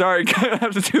 Sorry, I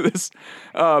have to do this.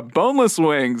 Boneless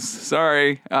wings.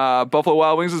 Sorry. Buffalo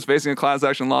Wild Wings is facing a class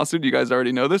action lawsuit. You guys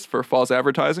already know this for false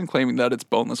advertising, claiming that its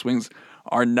boneless wings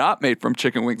are not made from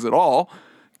chicken wings at all.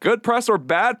 Good press or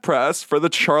bad press for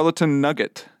the charlatan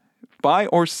nugget. Buy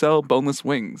or sell boneless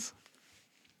wings.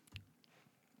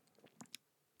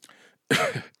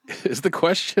 Is the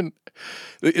question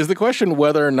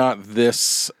whether or not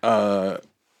this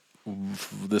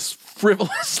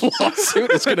frivolous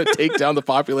lawsuit is going to take down the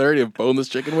popularity of boneless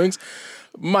chicken wings?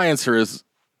 My answer is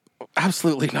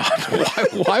absolutely not.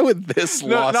 Why would this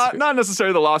lawsuit? Not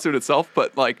necessarily the lawsuit itself,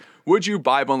 but like, would you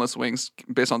buy boneless wings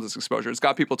based on this exposure? It's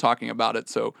got people talking about it,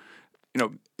 so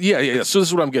Yeah. So this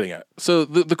is what I'm getting at. So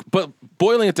but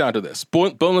boiling it down to this,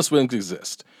 boneless wings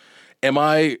exist. Am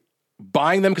I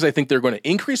buying them because I think they're going to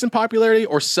increase in popularity,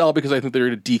 or sell because I think they're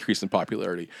going to decrease in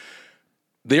popularity?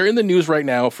 They're in the news right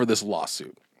now for this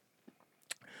lawsuit.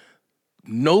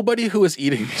 Nobody who is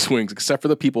eating these wings, except for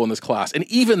the people in this class, and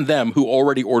even them who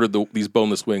already ordered these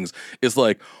boneless wings, is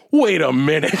like, wait a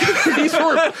minute.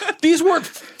 these weren't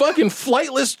fucking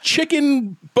flightless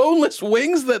chicken boneless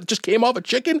wings that just came off a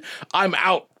chicken? I'm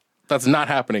out. That's not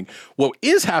happening. What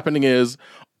is happening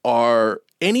are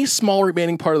any small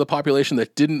remaining part of the population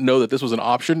that didn't know that this was an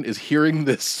option is hearing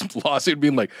this lawsuit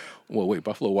being like, well, wait,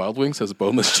 Buffalo Wild Wings has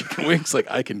boneless chicken wings? Like,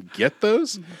 I can get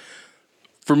those? Mm-hmm.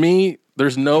 For me,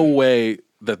 there's no way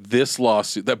that this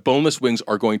lawsuit, that boneless wings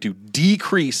are going to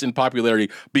decrease in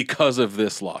popularity because of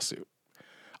this lawsuit.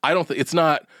 I don't think, it's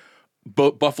not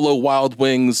Buffalo Wild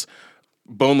Wings,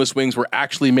 boneless wings were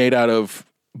actually made out of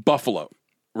buffalo,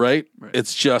 right?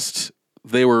 It's just,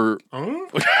 they're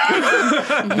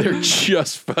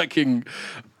just fucking,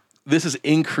 this is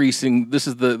increasing, this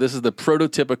is the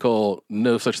prototypical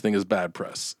no such thing as bad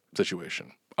press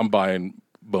situation. I'm buying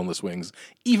boneless wings,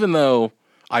 even though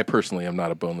I personally am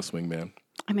not a boneless wing man.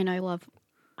 I mean, I love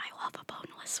a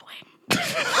boneless wing.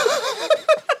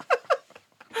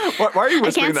 Why are you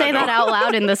whispering I can't say that out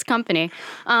loud in this company.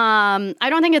 I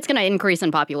don't think it's going to increase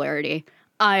in popularity.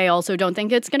 I also don't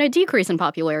think it's going to decrease in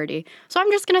popularity. So I'm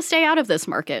just going to stay out of this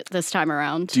market this time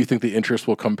around. Do you think the interest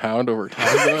will compound over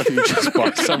time, though, if you just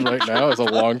buy some right now as a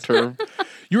long-term?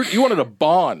 You wanted a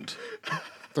bond.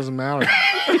 Doesn't matter.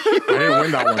 I didn't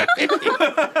win that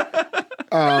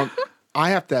one. I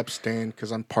have to abstain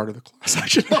because I'm part of the class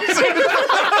action lawsuit.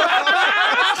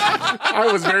 I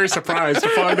was very surprised to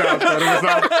find out that it was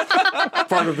not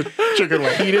part of the chicken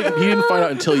leg. He didn't find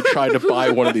out until he tried to buy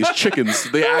one of these chickens,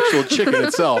 the actual chicken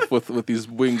itself, with these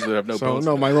wings that have no bones.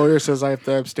 So, no, my lawyer says I have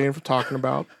to abstain from talking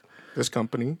about this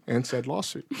company and said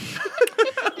lawsuit.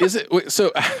 Is it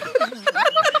so?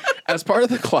 As part of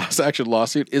the class action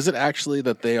lawsuit, is it actually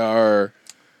that they are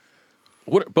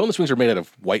boneless wings are made out of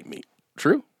white meat?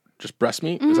 True, just breast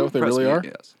meat. Is that what they Breast really meat, are?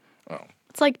 Yes. Oh,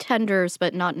 It's like tenders,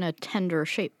 but not in a tender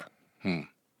shape.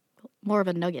 More of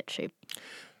a nugget shape.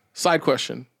 side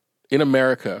question: in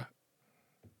America,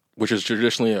 which is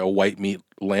traditionally a white meat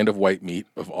land of white meat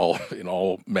in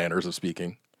all manners of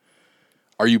speaking,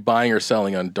 are you buying or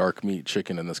selling on dark meat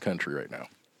chicken in this country right now?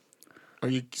 Are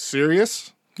you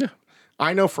serious? Yeah.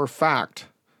 I know for a fact,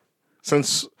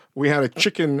 since we had a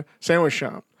chicken sandwich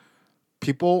shop,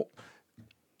 people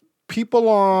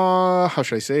are, how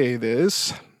should I say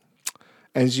this?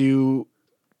 As you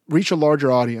reach a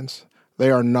larger audience,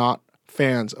 they are not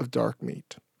fans of dark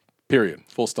meat. Period.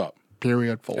 Full stop.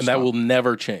 Period. Full And stop. that will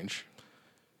never change.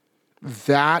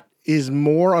 That is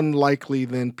more unlikely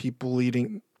than people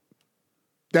eating.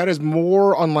 That is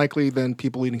more unlikely than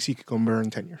people eating sea cucumber in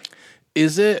 10 years.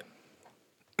 Is it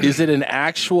an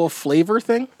actual flavor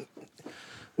thing?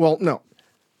 Well, no.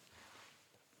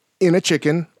 In a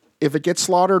chicken, if it gets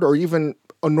slaughtered or even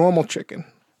a normal chicken,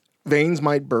 veins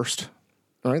might burst.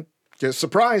 All right? Just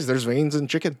surprise, there's veins in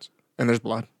chickens and there's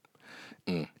blood.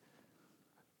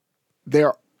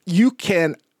 You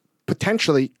can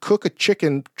potentially cook a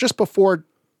chicken just before it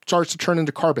starts to turn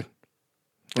into carbon.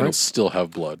 It'll still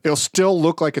have blood. It'll still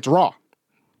look like it's raw.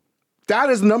 That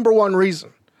is number one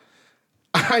reason.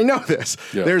 I know this.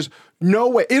 Yeah. There's no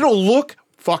way. It'll look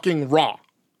fucking raw.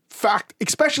 Fact,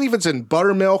 especially if it's in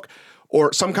buttermilk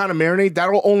or some kind of marinade,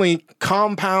 that'll only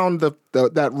compound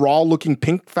that raw looking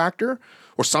pink factor.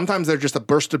 Or sometimes they're just a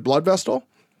bursted blood vessel.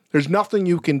 There's nothing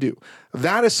you can do.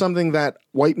 That is something that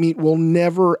white meat will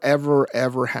never, ever,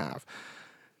 ever have.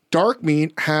 Dark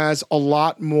meat has a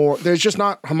lot more. There's just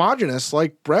not homogenous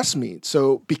like breast meat.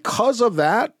 So because of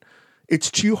that, it's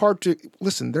too hard to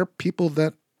listen. There are people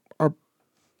that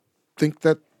think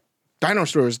that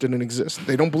dinosaurs didn't exist.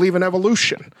 They don't believe in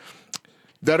evolution.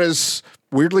 That is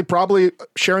weirdly probably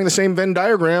sharing the same Venn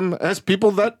diagram as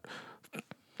people that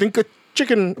think a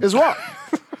chicken is raw,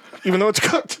 even though it's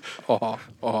cooked.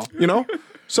 You know?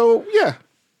 So yeah.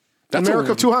 That's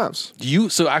America of two halves. You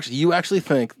actually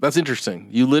think that's interesting.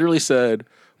 You literally said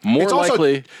more it's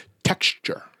likely also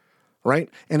texture, right?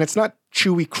 And it's not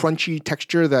chewy, crunchy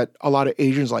texture that a lot of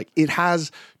Asians like. It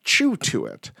has chew to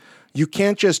it. You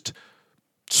can't just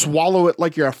swallow it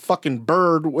like you're a fucking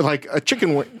bird with like a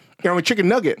chicken, a chicken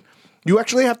nugget. You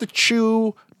actually have to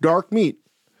chew dark meat.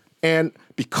 And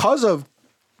because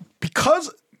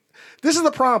this is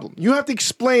the problem. You have to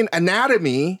explain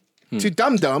anatomy to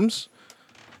dum-dums,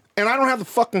 and I don't have the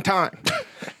fucking time.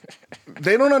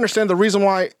 They don't understand the reason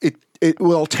why it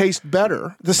will taste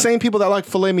better. The same people that like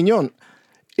filet mignon,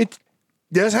 it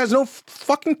has no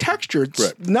fucking texture.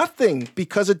 It's nothing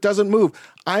because it doesn't move.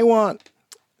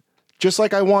 Just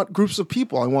like I want groups of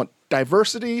people, I want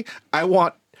diversity. I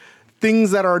want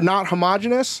things that are not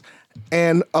homogenous.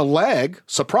 And a leg,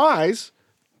 surprise,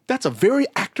 that's a very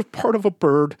active part of a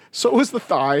bird. So is the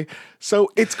thigh.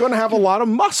 So it's going to have a lot of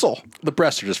muscle. the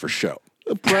breasts are just for show.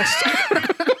 The breast,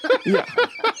 yeah,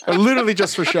 literally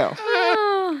just for show.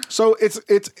 So it's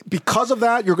because of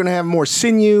that, you're going to have more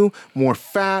sinew, more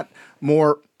fat,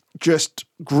 more just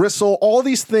gristle. All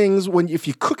these things, if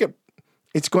you cook it,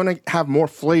 it's going to have more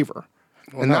flavor.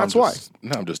 Well, and that's why.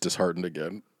 Now I'm just disheartened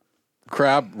again.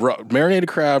 Marinated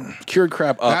crab, cured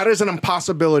crab up. That is an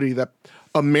impossibility that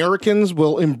Americans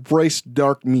will embrace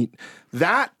dark meat.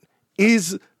 That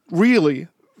is really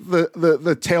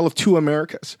the tale of two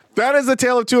Americas. That is the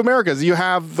tale of two Americas. You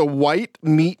have the white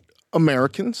meat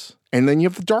Americans, and then you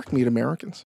have the dark meat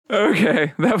Americans.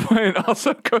 Okay, that point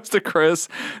also goes to Chris,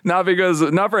 not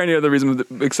for any other reason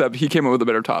except he came up with a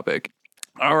better topic.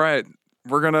 All right,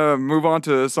 we're gonna move on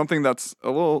to something that's a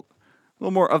little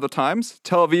more of the times.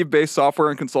 Tel Aviv-based software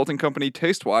and consulting company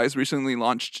Tastewise recently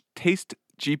launched Taste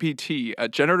GPT, a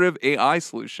generative AI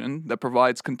solution that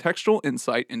provides contextual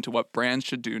insight into what brands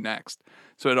should do next.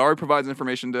 So it already provides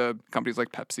information to companies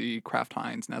like Pepsi, Kraft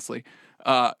Heinz, Nestle.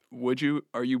 Are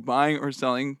you buying or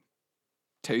selling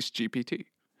Taste GPT?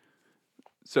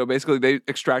 So basically they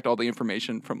extract all the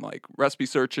information from like recipe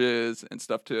searches and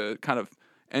stuff to kind of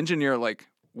engineer like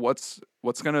what's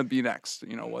going to be next,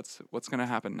 what's going to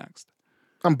happen next.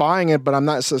 I'm buying it, but I'm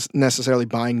not necessarily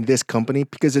buying this company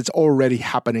because it's already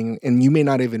happening and you may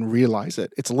not even realize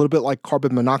it. It's a little bit like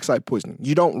carbon monoxide poisoning.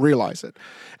 You don't realize it.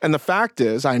 And the fact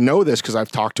is, I know this because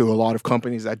I've talked to a lot of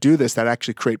companies that do this, that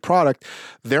actually create product.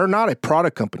 They're not a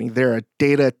product company. They're a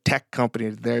data tech company.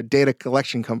 They're a data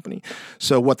collection company.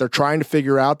 So what they're trying to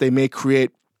figure out, they may create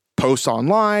posts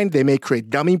online. They may create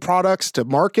dummy products to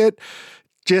market,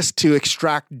 just to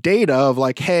extract data of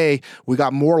like, hey, we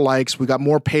got more likes, we got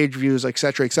more page views, et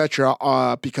cetera,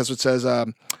 because it says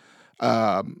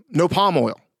no palm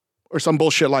oil or some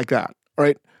bullshit like that,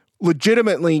 right?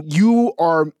 Legitimately, you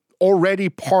are already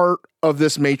part of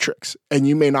this matrix and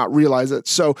you may not realize it.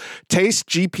 So Taste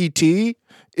GPT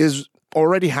is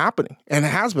already happening and it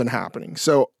has been happening.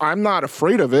 So I'm not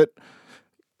afraid of it.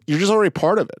 You're just already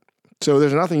part of it. So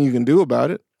there's nothing you can do about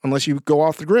it unless you go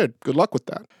off the grid. Good luck with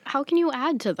that. How can you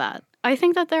add to that? I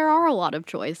think that there are a lot of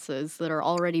choices that are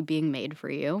already being made for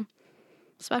you,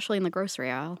 especially in the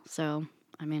grocery aisle. So,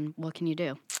 I mean, what can you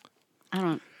do? I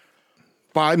don't.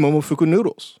 Buy Momofuku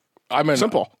noodles.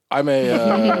 Simple. I'm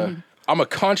a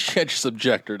conscientious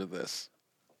objector to this.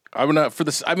 I'm not for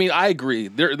this. I mean, I agree.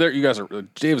 You guys are.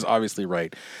 Dave's obviously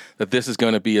right that this is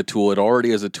going to be a tool. It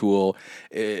already is a tool,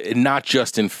 not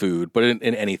just in food, but in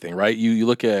anything. Right? You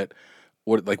look at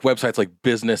what like websites like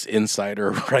Business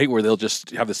Insider, right, where they'll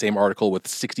just have the same article with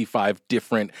 65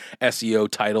 different SEO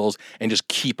titles and just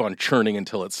keep on churning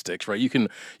until it sticks. Right? You can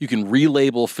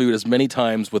relabel food as many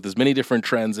times with as many different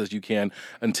trends as you can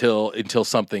until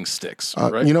something sticks.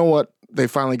 Right? You know what? They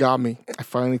finally got me. I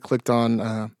finally clicked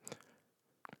on.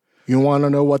 You want to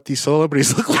know what these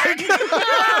celebrities look like?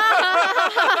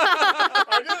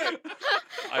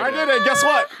 I did it. Guess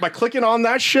what? By clicking on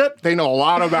that shit, they know a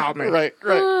lot about me. Right.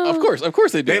 Of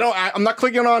course they do. They don't. I'm not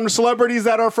clicking on celebrities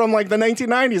that are from like the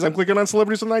 1990s. I'm clicking on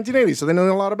celebrities from the 1980s, so they know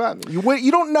a lot about me.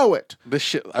 You don't know it. This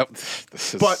shit.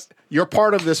 But you're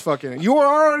part of this fucking. You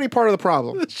are already part of the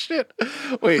problem. This shit.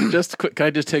 Wait, just quick. Can I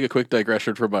just take a quick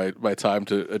digression for my time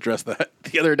to address that?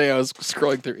 The other day I was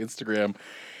scrolling through Instagram.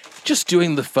 Just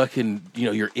doing the fucking,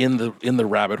 you're in the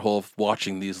rabbit hole of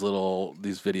watching these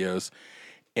videos,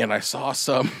 and I saw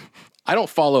some. I don't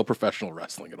follow professional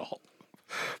wrestling at all,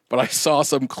 but I saw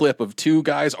some clip of two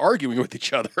guys arguing with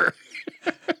each other,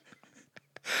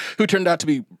 who turned out to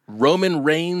be Roman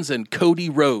Reigns and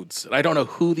Cody Rhodes. And I don't know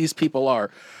who these people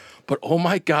are. But oh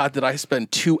my God, did I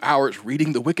spend 2 hours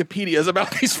reading the Wikipedias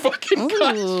about these fucking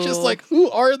guys? Just like, who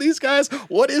are these guys?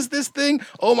 What is this thing?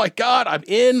 Oh my God, I'm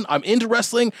into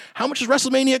wrestling. How much does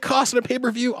WrestleMania cost in a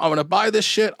pay-per-view? I'm gonna buy this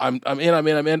shit. I'm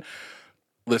in.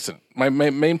 Listen, my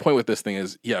main point with this thing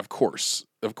is, yeah, of course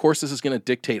this is gonna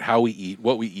dictate how we eat,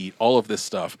 what we eat, all of this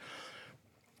stuff.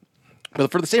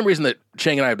 But for the same reason that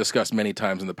Chang and I have discussed many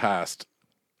times in the past,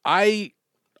 I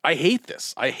hate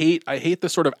this. I hate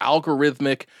this sort of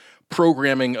algorithmic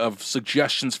programming of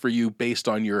suggestions for you based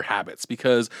on your habits,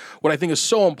 because what I think is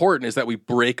so important is that we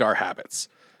break our habits.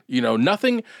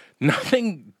 Nothing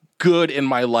good in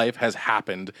my life has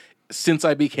happened since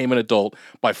I became an adult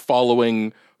by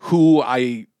following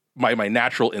my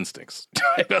natural instincts.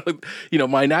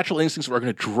 My natural instincts are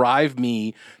going to drive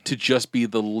me to just be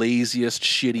the laziest,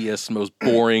 shittiest, most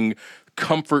boring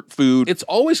comfort food. It's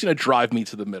always going to drive me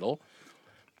to the middle.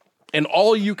 And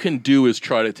all you can do is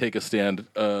try to take a stand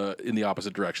in the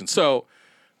opposite direction. So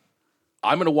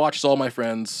I'm going to watch as all my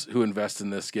friends who invest in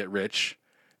this get rich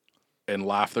and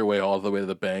laugh their way all the way to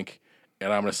the bank.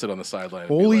 And I'm going to sit on the sideline.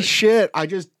 Holy shit.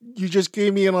 You just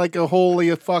gave me like a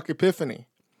holy fuck epiphany.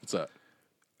 What's that?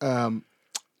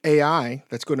 AI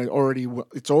that's going to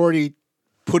it's already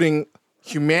putting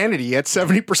humanity at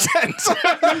 70%.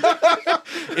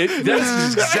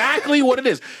 That's exactly what it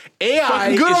is.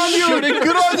 AI good is on you. shooting.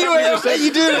 Good on you, AI.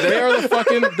 You did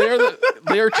it.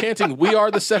 They are chanting, we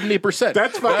are the 70%.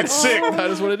 That's fucking sick.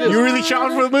 That is what it is. You really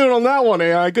shot for the moon on that one,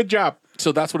 AI. Good job.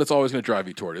 So that's what it's always going to drive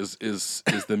you toward is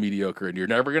the mediocre. And you're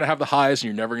never going to have the highs and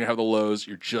you're never going to have the lows.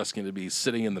 You're just going to be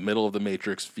sitting in the middle of the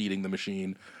matrix, feeding the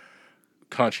machine.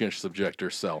 Conscientious objector,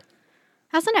 sell.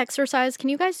 As an exercise, can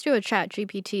you guys do a Chat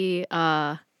GPT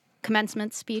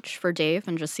commencement speech for Dave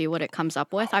and just see what it comes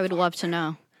up with? I would love to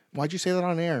know. Why'd you say that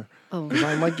on air? Oh,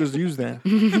 I might just use that.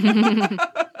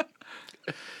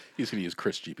 He's going to use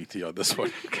Chris GPT on this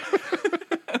one.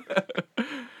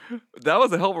 That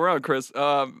was a hell of a round, Chris.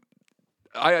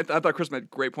 I thought Chris made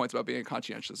great points about being a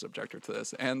conscientious objector to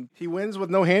this, and he wins with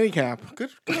no handicap. Good.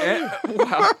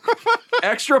 Wow.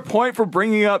 Extra point for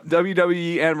bringing up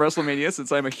WWE and WrestleMania,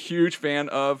 since I'm a huge fan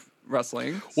of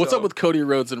wrestling. What's up with Cody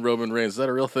Rhodes and Roman Reigns? Is that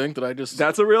a real thing?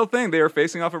 That's a real thing. They are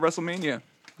facing off at WrestleMania.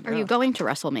 Are you going to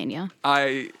WrestleMania?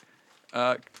 I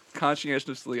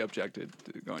conscientiously objected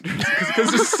to going to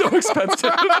because it's so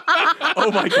expensive.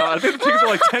 Oh my god, I think the tickets are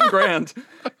like $10,000.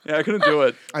 Yeah, I couldn't do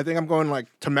it. I think I'm going like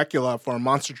Temecula for a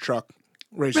monster truck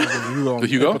races with Hugo on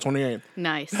Hugo? April 28th.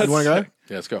 Nice. You want to go?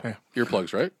 Yeah, let's go.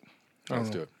 Earplugs, right? Let's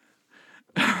do it.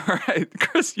 All right,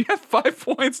 Chris, you have 5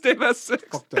 points. Dave has 6.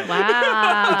 Fuck that.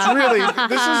 Wow. It's really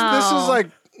this is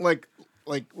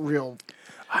like real.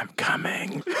 I'm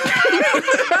coming.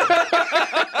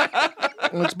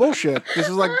 Well, it's bullshit. This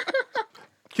is like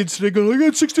kids today going, I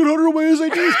got 1,600 on my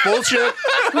SATs. Bullshit.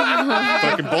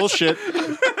 Fucking bullshit.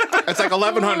 It's like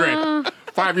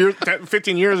 1,100.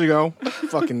 15 years ago.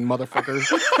 Fucking motherfuckers.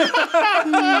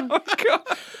 Oh,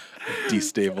 God.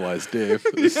 Destabilized Dave.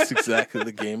 This is exactly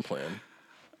the game plan.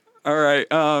 All right.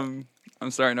 I'm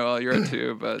sorry, Noelle, you're at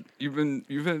 2, but you've been.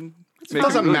 It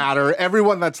doesn't matter.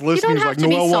 Everyone that's You listening don't is have like, to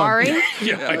be Noelle won. sorry.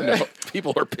 Yeah, I know.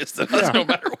 People are pissed at us no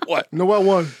matter what. Noelle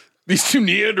won. These two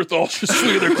Neanderthals just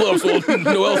swinging their clubs while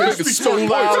Noelle's making so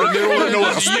loud and they don't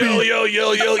let Noelle yell, yell,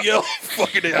 yell, yell, yell.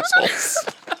 Fucking assholes.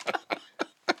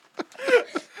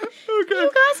 You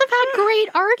guys have had great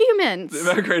arguments.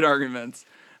 They've had great arguments.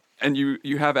 And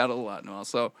you have added a lot, Noelle.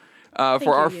 So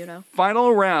for our Euno.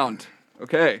 final round,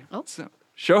 okay. Oh. So,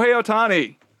 Shohei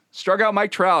Ohtani struck out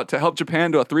Mike Trout to help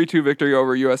Japan to a 3-2 victory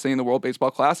over USA in the World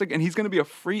Baseball Classic, and he's going to be a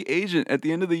free agent at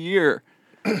the end of the year.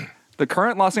 The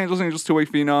current Los Angeles Angels two-way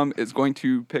phenom is going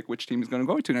to pick which team he's going to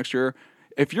go to next year.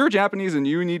 If you're Japanese and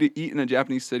you need to eat in a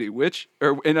Japanese city, which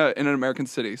in an American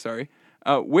city,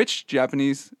 which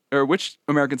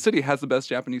American city has the best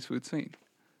Japanese food scene?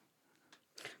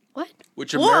 What?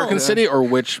 Which American city or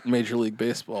which Major League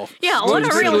Baseball? Yeah, what a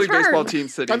Major real League Baseball term. team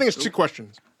city. I think it's 2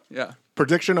 questions. Yeah.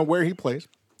 Prediction of where he plays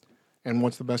and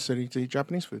what's the best city to eat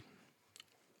Japanese food.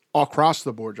 Across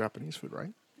the board Japanese food,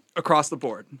 right? Across the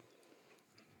board.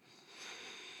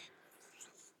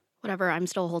 Whatever, I'm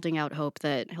still holding out hope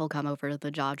that he'll come over to the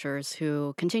Dodgers,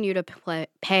 who continue to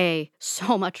pay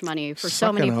so much money for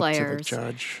so many Sucking up to the players.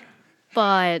 judge.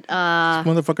 But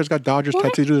Motherfucker's got Dodgers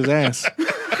tattooed to his ass.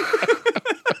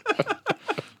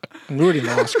 We already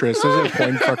lost, Chris. There's a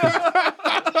point fucking.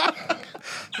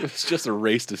 It's just a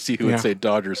race to see who would say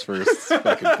Dodgers first. It's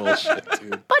fucking bullshit,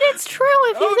 dude. But it's true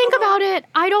if you think about it.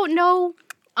 I don't know.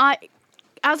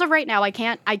 As of right now, I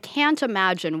can't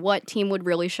imagine what team would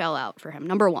really shell out for him.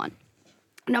 Number 1.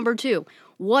 Number 2,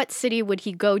 what city would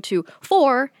he go to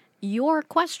for your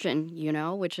question,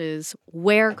 which is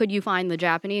where could you find the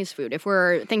Japanese food? If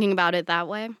we're thinking about it that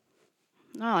way,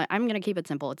 no, I'm going to keep it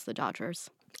simple. It's the Dodgers.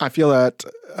 I feel that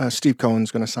Steve Cohen's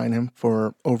going to sign him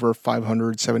for over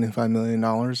 $575 million,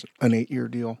 an 8-year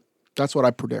deal. That's what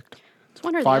I predict. It's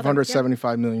one or the other.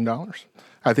 $575 million.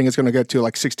 I think it's going to get to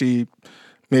like 60,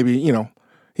 maybe,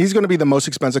 he's going to be the most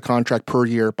expensive contract per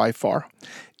year by far.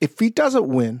 If he doesn't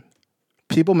win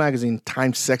People Magazine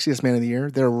Time's Sexiest Man of the Year,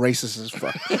 they're racist as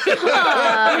fuck.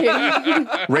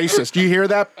 Racist. Do you hear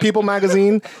that, People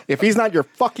Magazine? If he's not your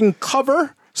fucking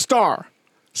cover star,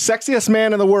 sexiest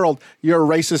man in the world, you're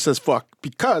racist as fuck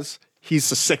because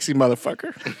he's a sexy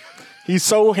motherfucker. He's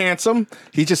so handsome.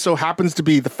 He just so happens to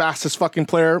be the fastest fucking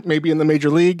player maybe in the major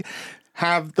league,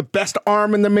 have the best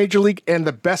arm in the major league, and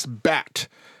the best bat.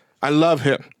 I love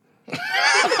him.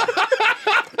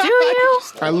 Do you?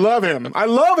 I love him. I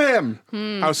love him.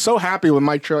 I was so happy when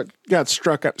Mike Trout got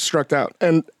struck out.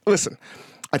 And listen,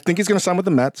 I think he's going to sign with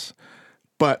the Mets,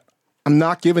 but I'm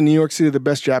not giving New York City the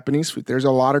best Japanese food. There's a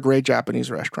lot of great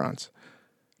Japanese restaurants,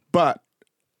 but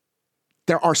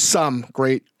there are some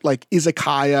great like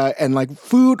izakaya and like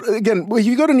food. Again, when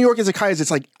you go to New York izakayas,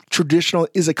 it's like traditional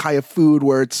izakaya food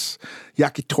where it's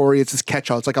yakitori, it's this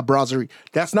catch-all, it's like a brasserie.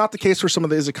 That's not the case for some of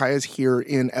the izakayas here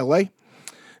in LA.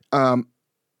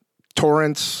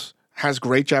 Torrance has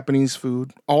great Japanese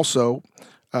food. Also,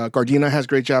 Gardena has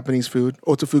great Japanese food.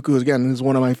 Otofuku, again, is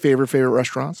one of my favorite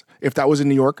restaurants. If that was in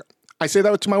New York, I say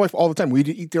that to my wife all the time. We'd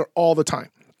eat there all the time.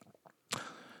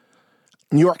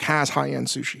 New York has high-end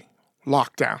sushi.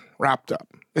 Locked down, wrapped up.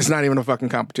 It's not even a fucking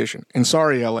competition. And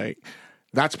sorry, LA.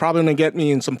 That's probably going to get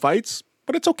me in some fights,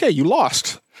 but it's okay. You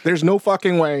lost. There's no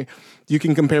fucking way you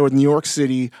can compare with New York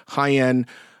City, high-end,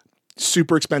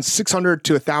 super expensive, $600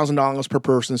 to $1,000 per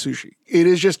person sushi. It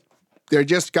is just, they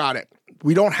just got it.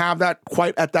 We don't have that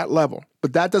quite at that level.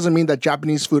 But that doesn't mean that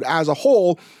Japanese food as a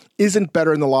whole isn't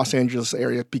better in the Los Angeles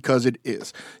area, because it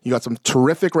is. You got some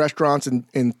terrific restaurants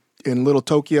in Little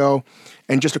Tokyo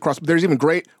and just across. There's even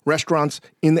great restaurants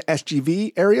in the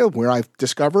SGV area where I've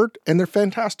discovered, and they're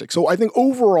fantastic. So I think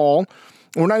overall,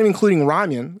 we're not even including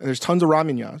ramen. There's tons of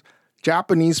ramen yas.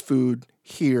 Japanese food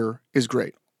here is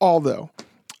great. Although,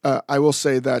 I will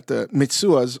say that the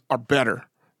Mitsuas are better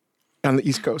on the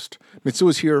East Coast.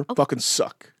 Mitsuas here fucking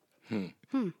suck.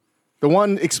 The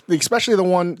one, especially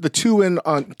the two in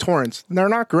Torrance, they're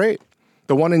not great.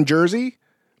 The one in Jersey,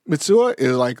 Mitsuya,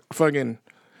 is like fucking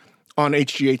on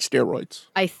HGH steroids.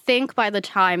 I think by the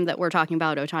time that we're talking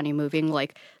about Otani moving,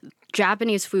 like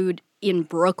Japanese food in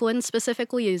Brooklyn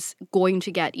specifically is going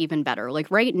to get even better. Like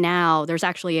right now, there's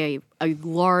actually a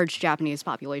large Japanese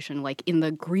population like in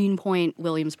the Greenpoint,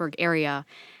 Williamsburg area,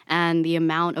 and the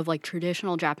amount of like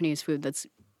traditional Japanese food that's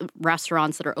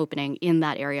restaurants that are opening in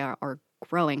that area are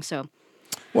growing. So,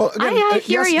 well, again, I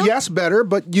hear you. Yes, better,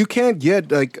 but you can't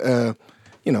get like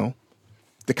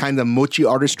the kind of mochi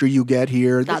artistry you get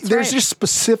here. There's just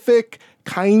specific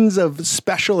kinds of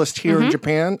specialists here in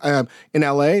Japan, in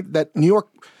LA, that New York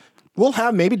will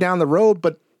have maybe down the road,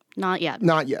 but not yet.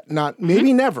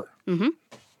 Maybe never.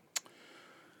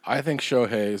 I think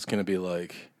Shohei is going to be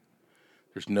like,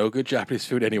 there's no good Japanese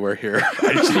food anywhere here.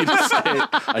 I just need to stay.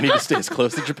 I need to stay as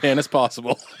close to Japan as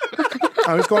possible.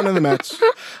 I was going to the Mets.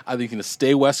 I think he's going to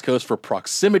stay West Coast for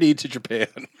proximity to Japan.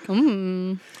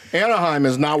 Anaheim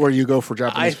is not where you go for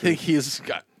Japanese food. I think he's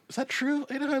got. Is that true?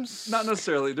 Anaheim's Not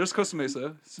necessarily. There's Costa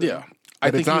Mesa. So. Yeah,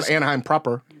 but it's not Anaheim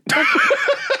proper.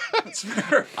 That's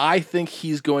fair. I think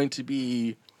he's going to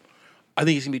be. I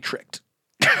think he's going to be tricked.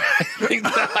 I think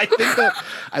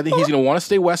he's going to want to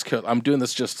stay West Coast. I'm doing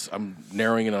this I'm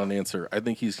narrowing it on an answer. I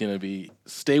think he's going to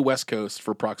stay West Coast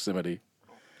for proximity.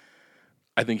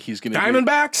 I think he's going to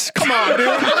Diamondbacks? Come on, dude.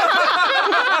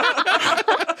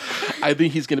 I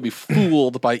think he's going to be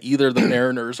fooled by either the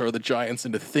Mariners or the Giants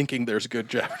into thinking there's good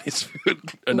Japanese food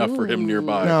enough for him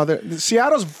nearby. No,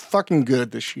 Seattle's fucking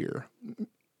good this year.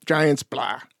 Giants,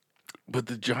 blah. But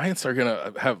the Giants are going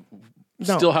to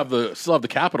still have the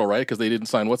capital, right? Because they didn't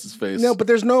sign what's his face. No, but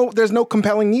there's no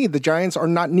compelling need. The Giants are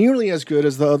not nearly as good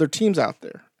as the other teams out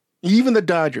there. Even the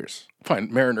Dodgers.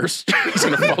 Fine, Mariners. He's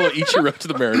going to follow Ichiro to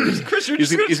the Mariners. He's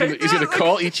going to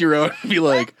call Ichiro and be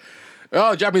like,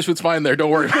 "Oh, Japanese food's fine there. Don't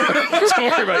worry. Don't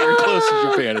worry about it. You're close to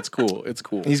Japan. It's cool. It's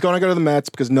cool." He's going to go to the Mets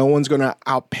because no one's going to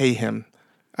outpay him.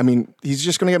 I mean, he's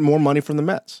just going to get more money from the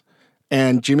Mets.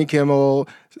 And Jimmy Kimmel,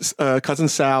 Cousin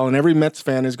Sal, and every Mets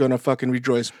fan is going to fucking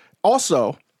rejoice.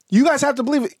 Also, you guys have to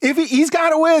believe it. If he's got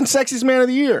to win Sexiest Man of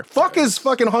the Year. Fuck his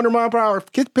fucking 100-mile-per-hour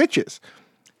pitches.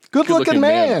 Good looking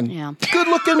man. Yeah. Good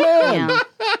looking man.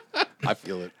 Yeah. I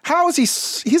feel it. How is he?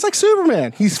 He's like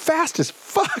Superman. He's fast as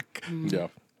fuck. Yeah.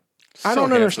 I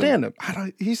don't understand him.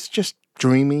 He's just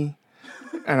dreamy,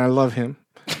 and I love him.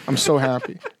 I'm so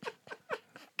happy.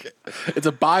 It's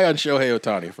a buy on Shohei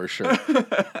Ohtani for sure.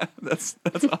 That's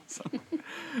awesome.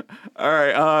 All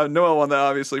right, Noelle won that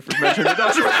obviously for mentioning the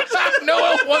Dodgers.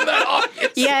 Noelle won that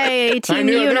obviously. Yay, Team I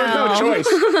knew Euno. there was no choice.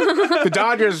 The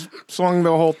Dodgers swung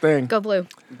the whole thing. Go blue.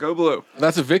 Go blue.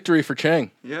 That's a victory for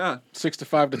Chang. Yeah.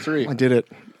 6-5-3. I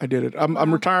did it.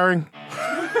 I'm retiring.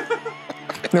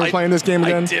 Never playing this game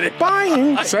again. I did it.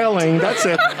 Buying, selling. That's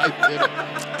it. I did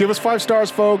it. Give us 5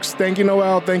 stars, folks. Thank you,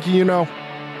 Noelle. Thank you, Euno.